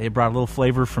classic. It brought a little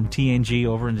flavor from TNG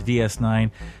over into DS9,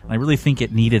 and I really think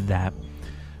it needed that.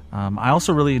 I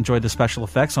also really enjoyed the special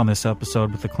effects on this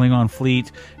episode with the Klingon fleet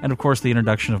and, of course, the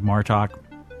introduction of Martok.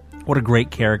 What a great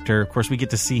character. Of course, we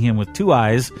get to see him with two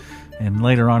eyes, and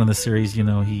later on in the series, you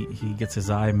know, he gets his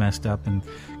eye messed up and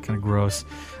kind of gross.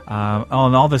 And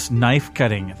all this knife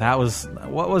cutting. That was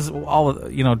what was all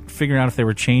figuring out if they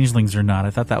were changelings or not. I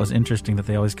thought that was interesting that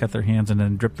they always cut their hands and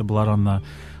then drip the blood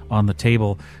on the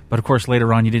table. But of course,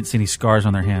 later on, you didn't see any scars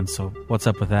on their hands. So what's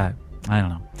up with that? I don't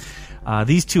know.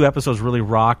 These 2 episodes really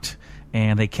rocked,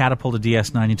 and they catapulted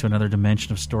DS9 into another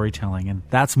dimension of storytelling. And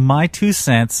that's my 2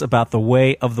 cents about The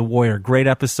Way of the Warrior. Great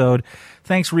episode.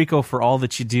 Thanks, Rico, for all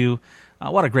that you do.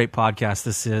 What a great podcast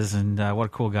this is, and what a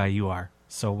cool guy you are.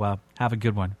 So have a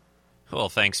good one. Well,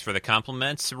 thanks for the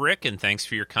compliments, Rick, and thanks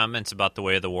for your comments about The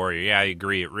Way of the Warrior. Yeah, I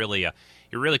agree. It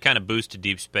really kind of boosted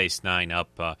Deep Space Nine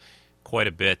up quite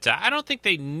a bit. I don't think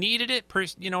they needed it, per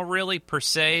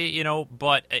se,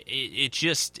 but it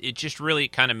just really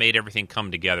kind of made everything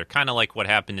come together, kind of like what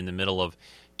happened in the middle of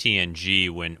TNG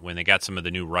when they got some of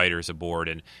the new writers aboard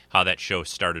and how that show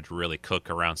started to really cook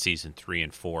around season 3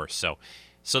 and 4. So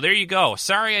there you go.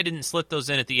 Sorry I didn't slip those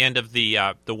in at the end of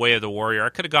the Way of the Warrior. I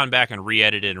could have gone back and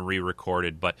re-edited and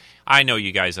re-recorded, but I know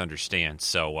you guys understand,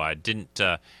 so I didn't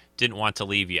want to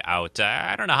leave you out.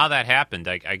 I don't know how that happened.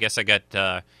 I guess I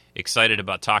got excited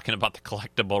about talking about the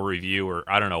collectible review, or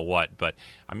I don't know what, but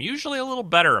I'm usually a little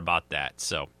better about that.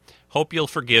 So hope you'll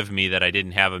forgive me that I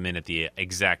didn't have them in at the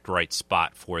exact right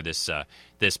spot for this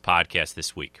podcast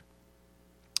this week.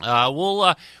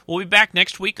 We'll be back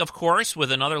next week, of course,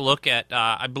 with another look at.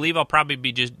 I believe I'll probably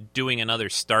be just doing another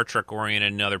Star Trek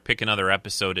oriented, pick another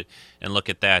episode and look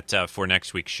at that for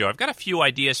next week's show. I've got a few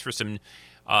ideas for some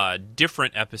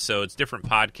different episodes, different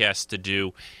podcasts to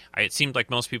do. It seemed like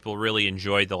most people really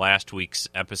enjoyed the last week's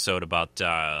episode about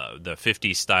the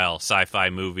 50s style sci-fi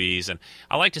movies, and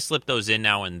I like to slip those in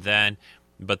now and then.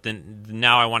 But then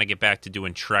now I want to get back to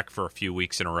doing Trek for a few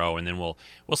weeks in a row, and then we'll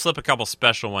slip a couple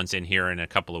special ones in here in a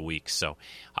couple of weeks. So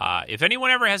if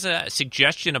anyone ever has a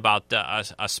suggestion about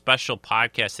a special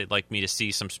podcast they'd like me to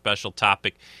see, some special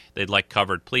topic they'd like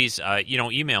covered, please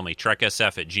email me,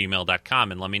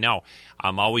 treksf@gmail.com, and let me know.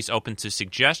 I'm always open to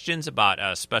suggestions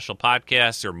about special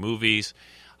podcasts or movies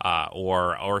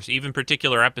or even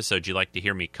particular episodes you'd like to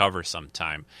hear me cover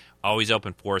sometime. Always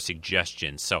open for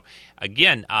suggestions. So,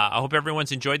 again, I hope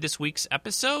everyone's enjoyed this week's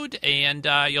episode, and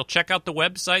you'll check out the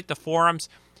website, the forums.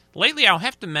 Lately, I'll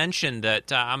have to mention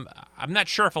that I'm not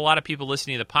sure if a lot of people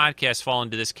listening to the podcast fall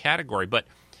into this category, but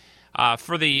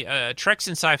for the Treks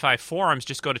and Sci-Fi forums,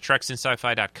 just go to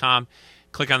treksandSci-Fi.com,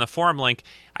 click on the forum link.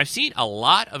 I've seen a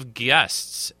lot of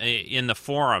guests in the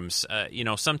forums,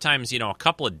 sometimes, a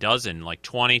couple of dozen, like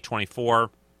 20, 24,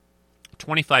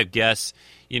 25 guests,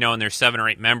 and there's 7 or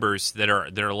 8 members that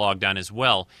are logged on as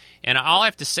well. And all I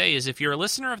have to say is if you're a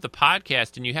listener of the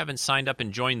podcast and you haven't signed up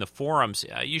and joined the forums,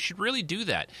 you should really do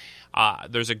that.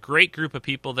 There's a great group of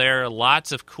people there.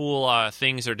 Lots of cool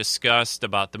things are discussed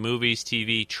about the movies,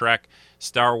 TV, Trek,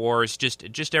 Star Wars,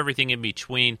 just everything in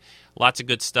between. Lots of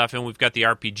good stuff. And we've got the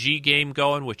RPG game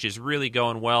going, which is really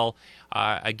going well.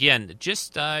 Again,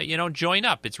 just, join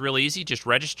up. It's real easy. Just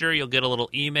register. You'll get a little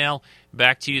email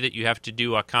back to you that you have to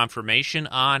do a confirmation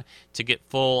on to get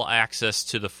full access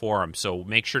to the forum. So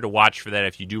make sure to watch for that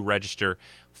if you do register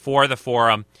for the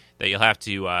forum, that you'll have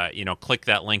to, click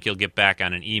that link. You'll get back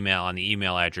on an email on the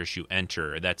email address you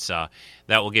enter. That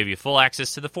will give you full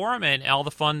access to the forum and all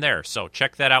the fun there. So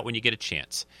check that out when you get a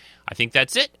chance. I think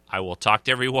that's it. I will talk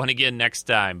to everyone again next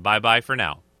time. Bye-bye for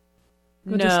now.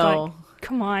 No.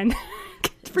 Come on.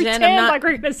 Pretend Jen, like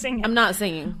we're going to sing it. I'm not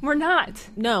singing. We're not.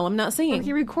 No, I'm not singing. Well,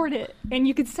 you record it, and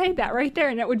you could say that right there,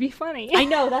 and that would be funny. I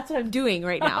know. That's what I'm doing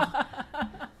right now.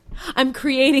 I'm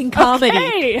creating comedy.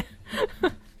 Okay.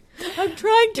 I'm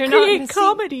trying to create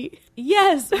comedy.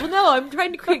 Yes. Well, no, I'm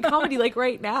trying to create comedy like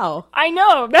right now. I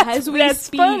know. That's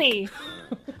speak. Funny.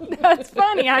 That's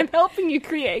funny. I'm helping you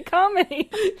create comedy.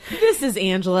 This is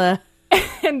Angela.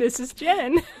 And this is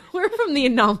Jen. We're from the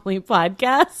Anomaly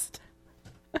Podcast.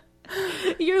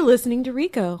 You're listening to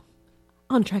Rico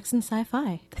on Treks and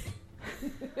Sci-Fi.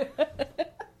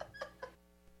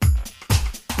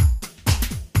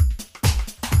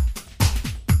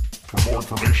 For more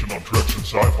information on Treks and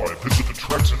Sci-Fi, visit the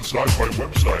Treks and Sci-Fi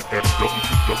website at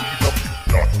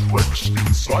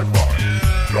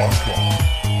www.treksandsci-fi.com.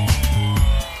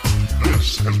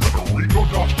 This has been a Rico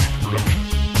Dotski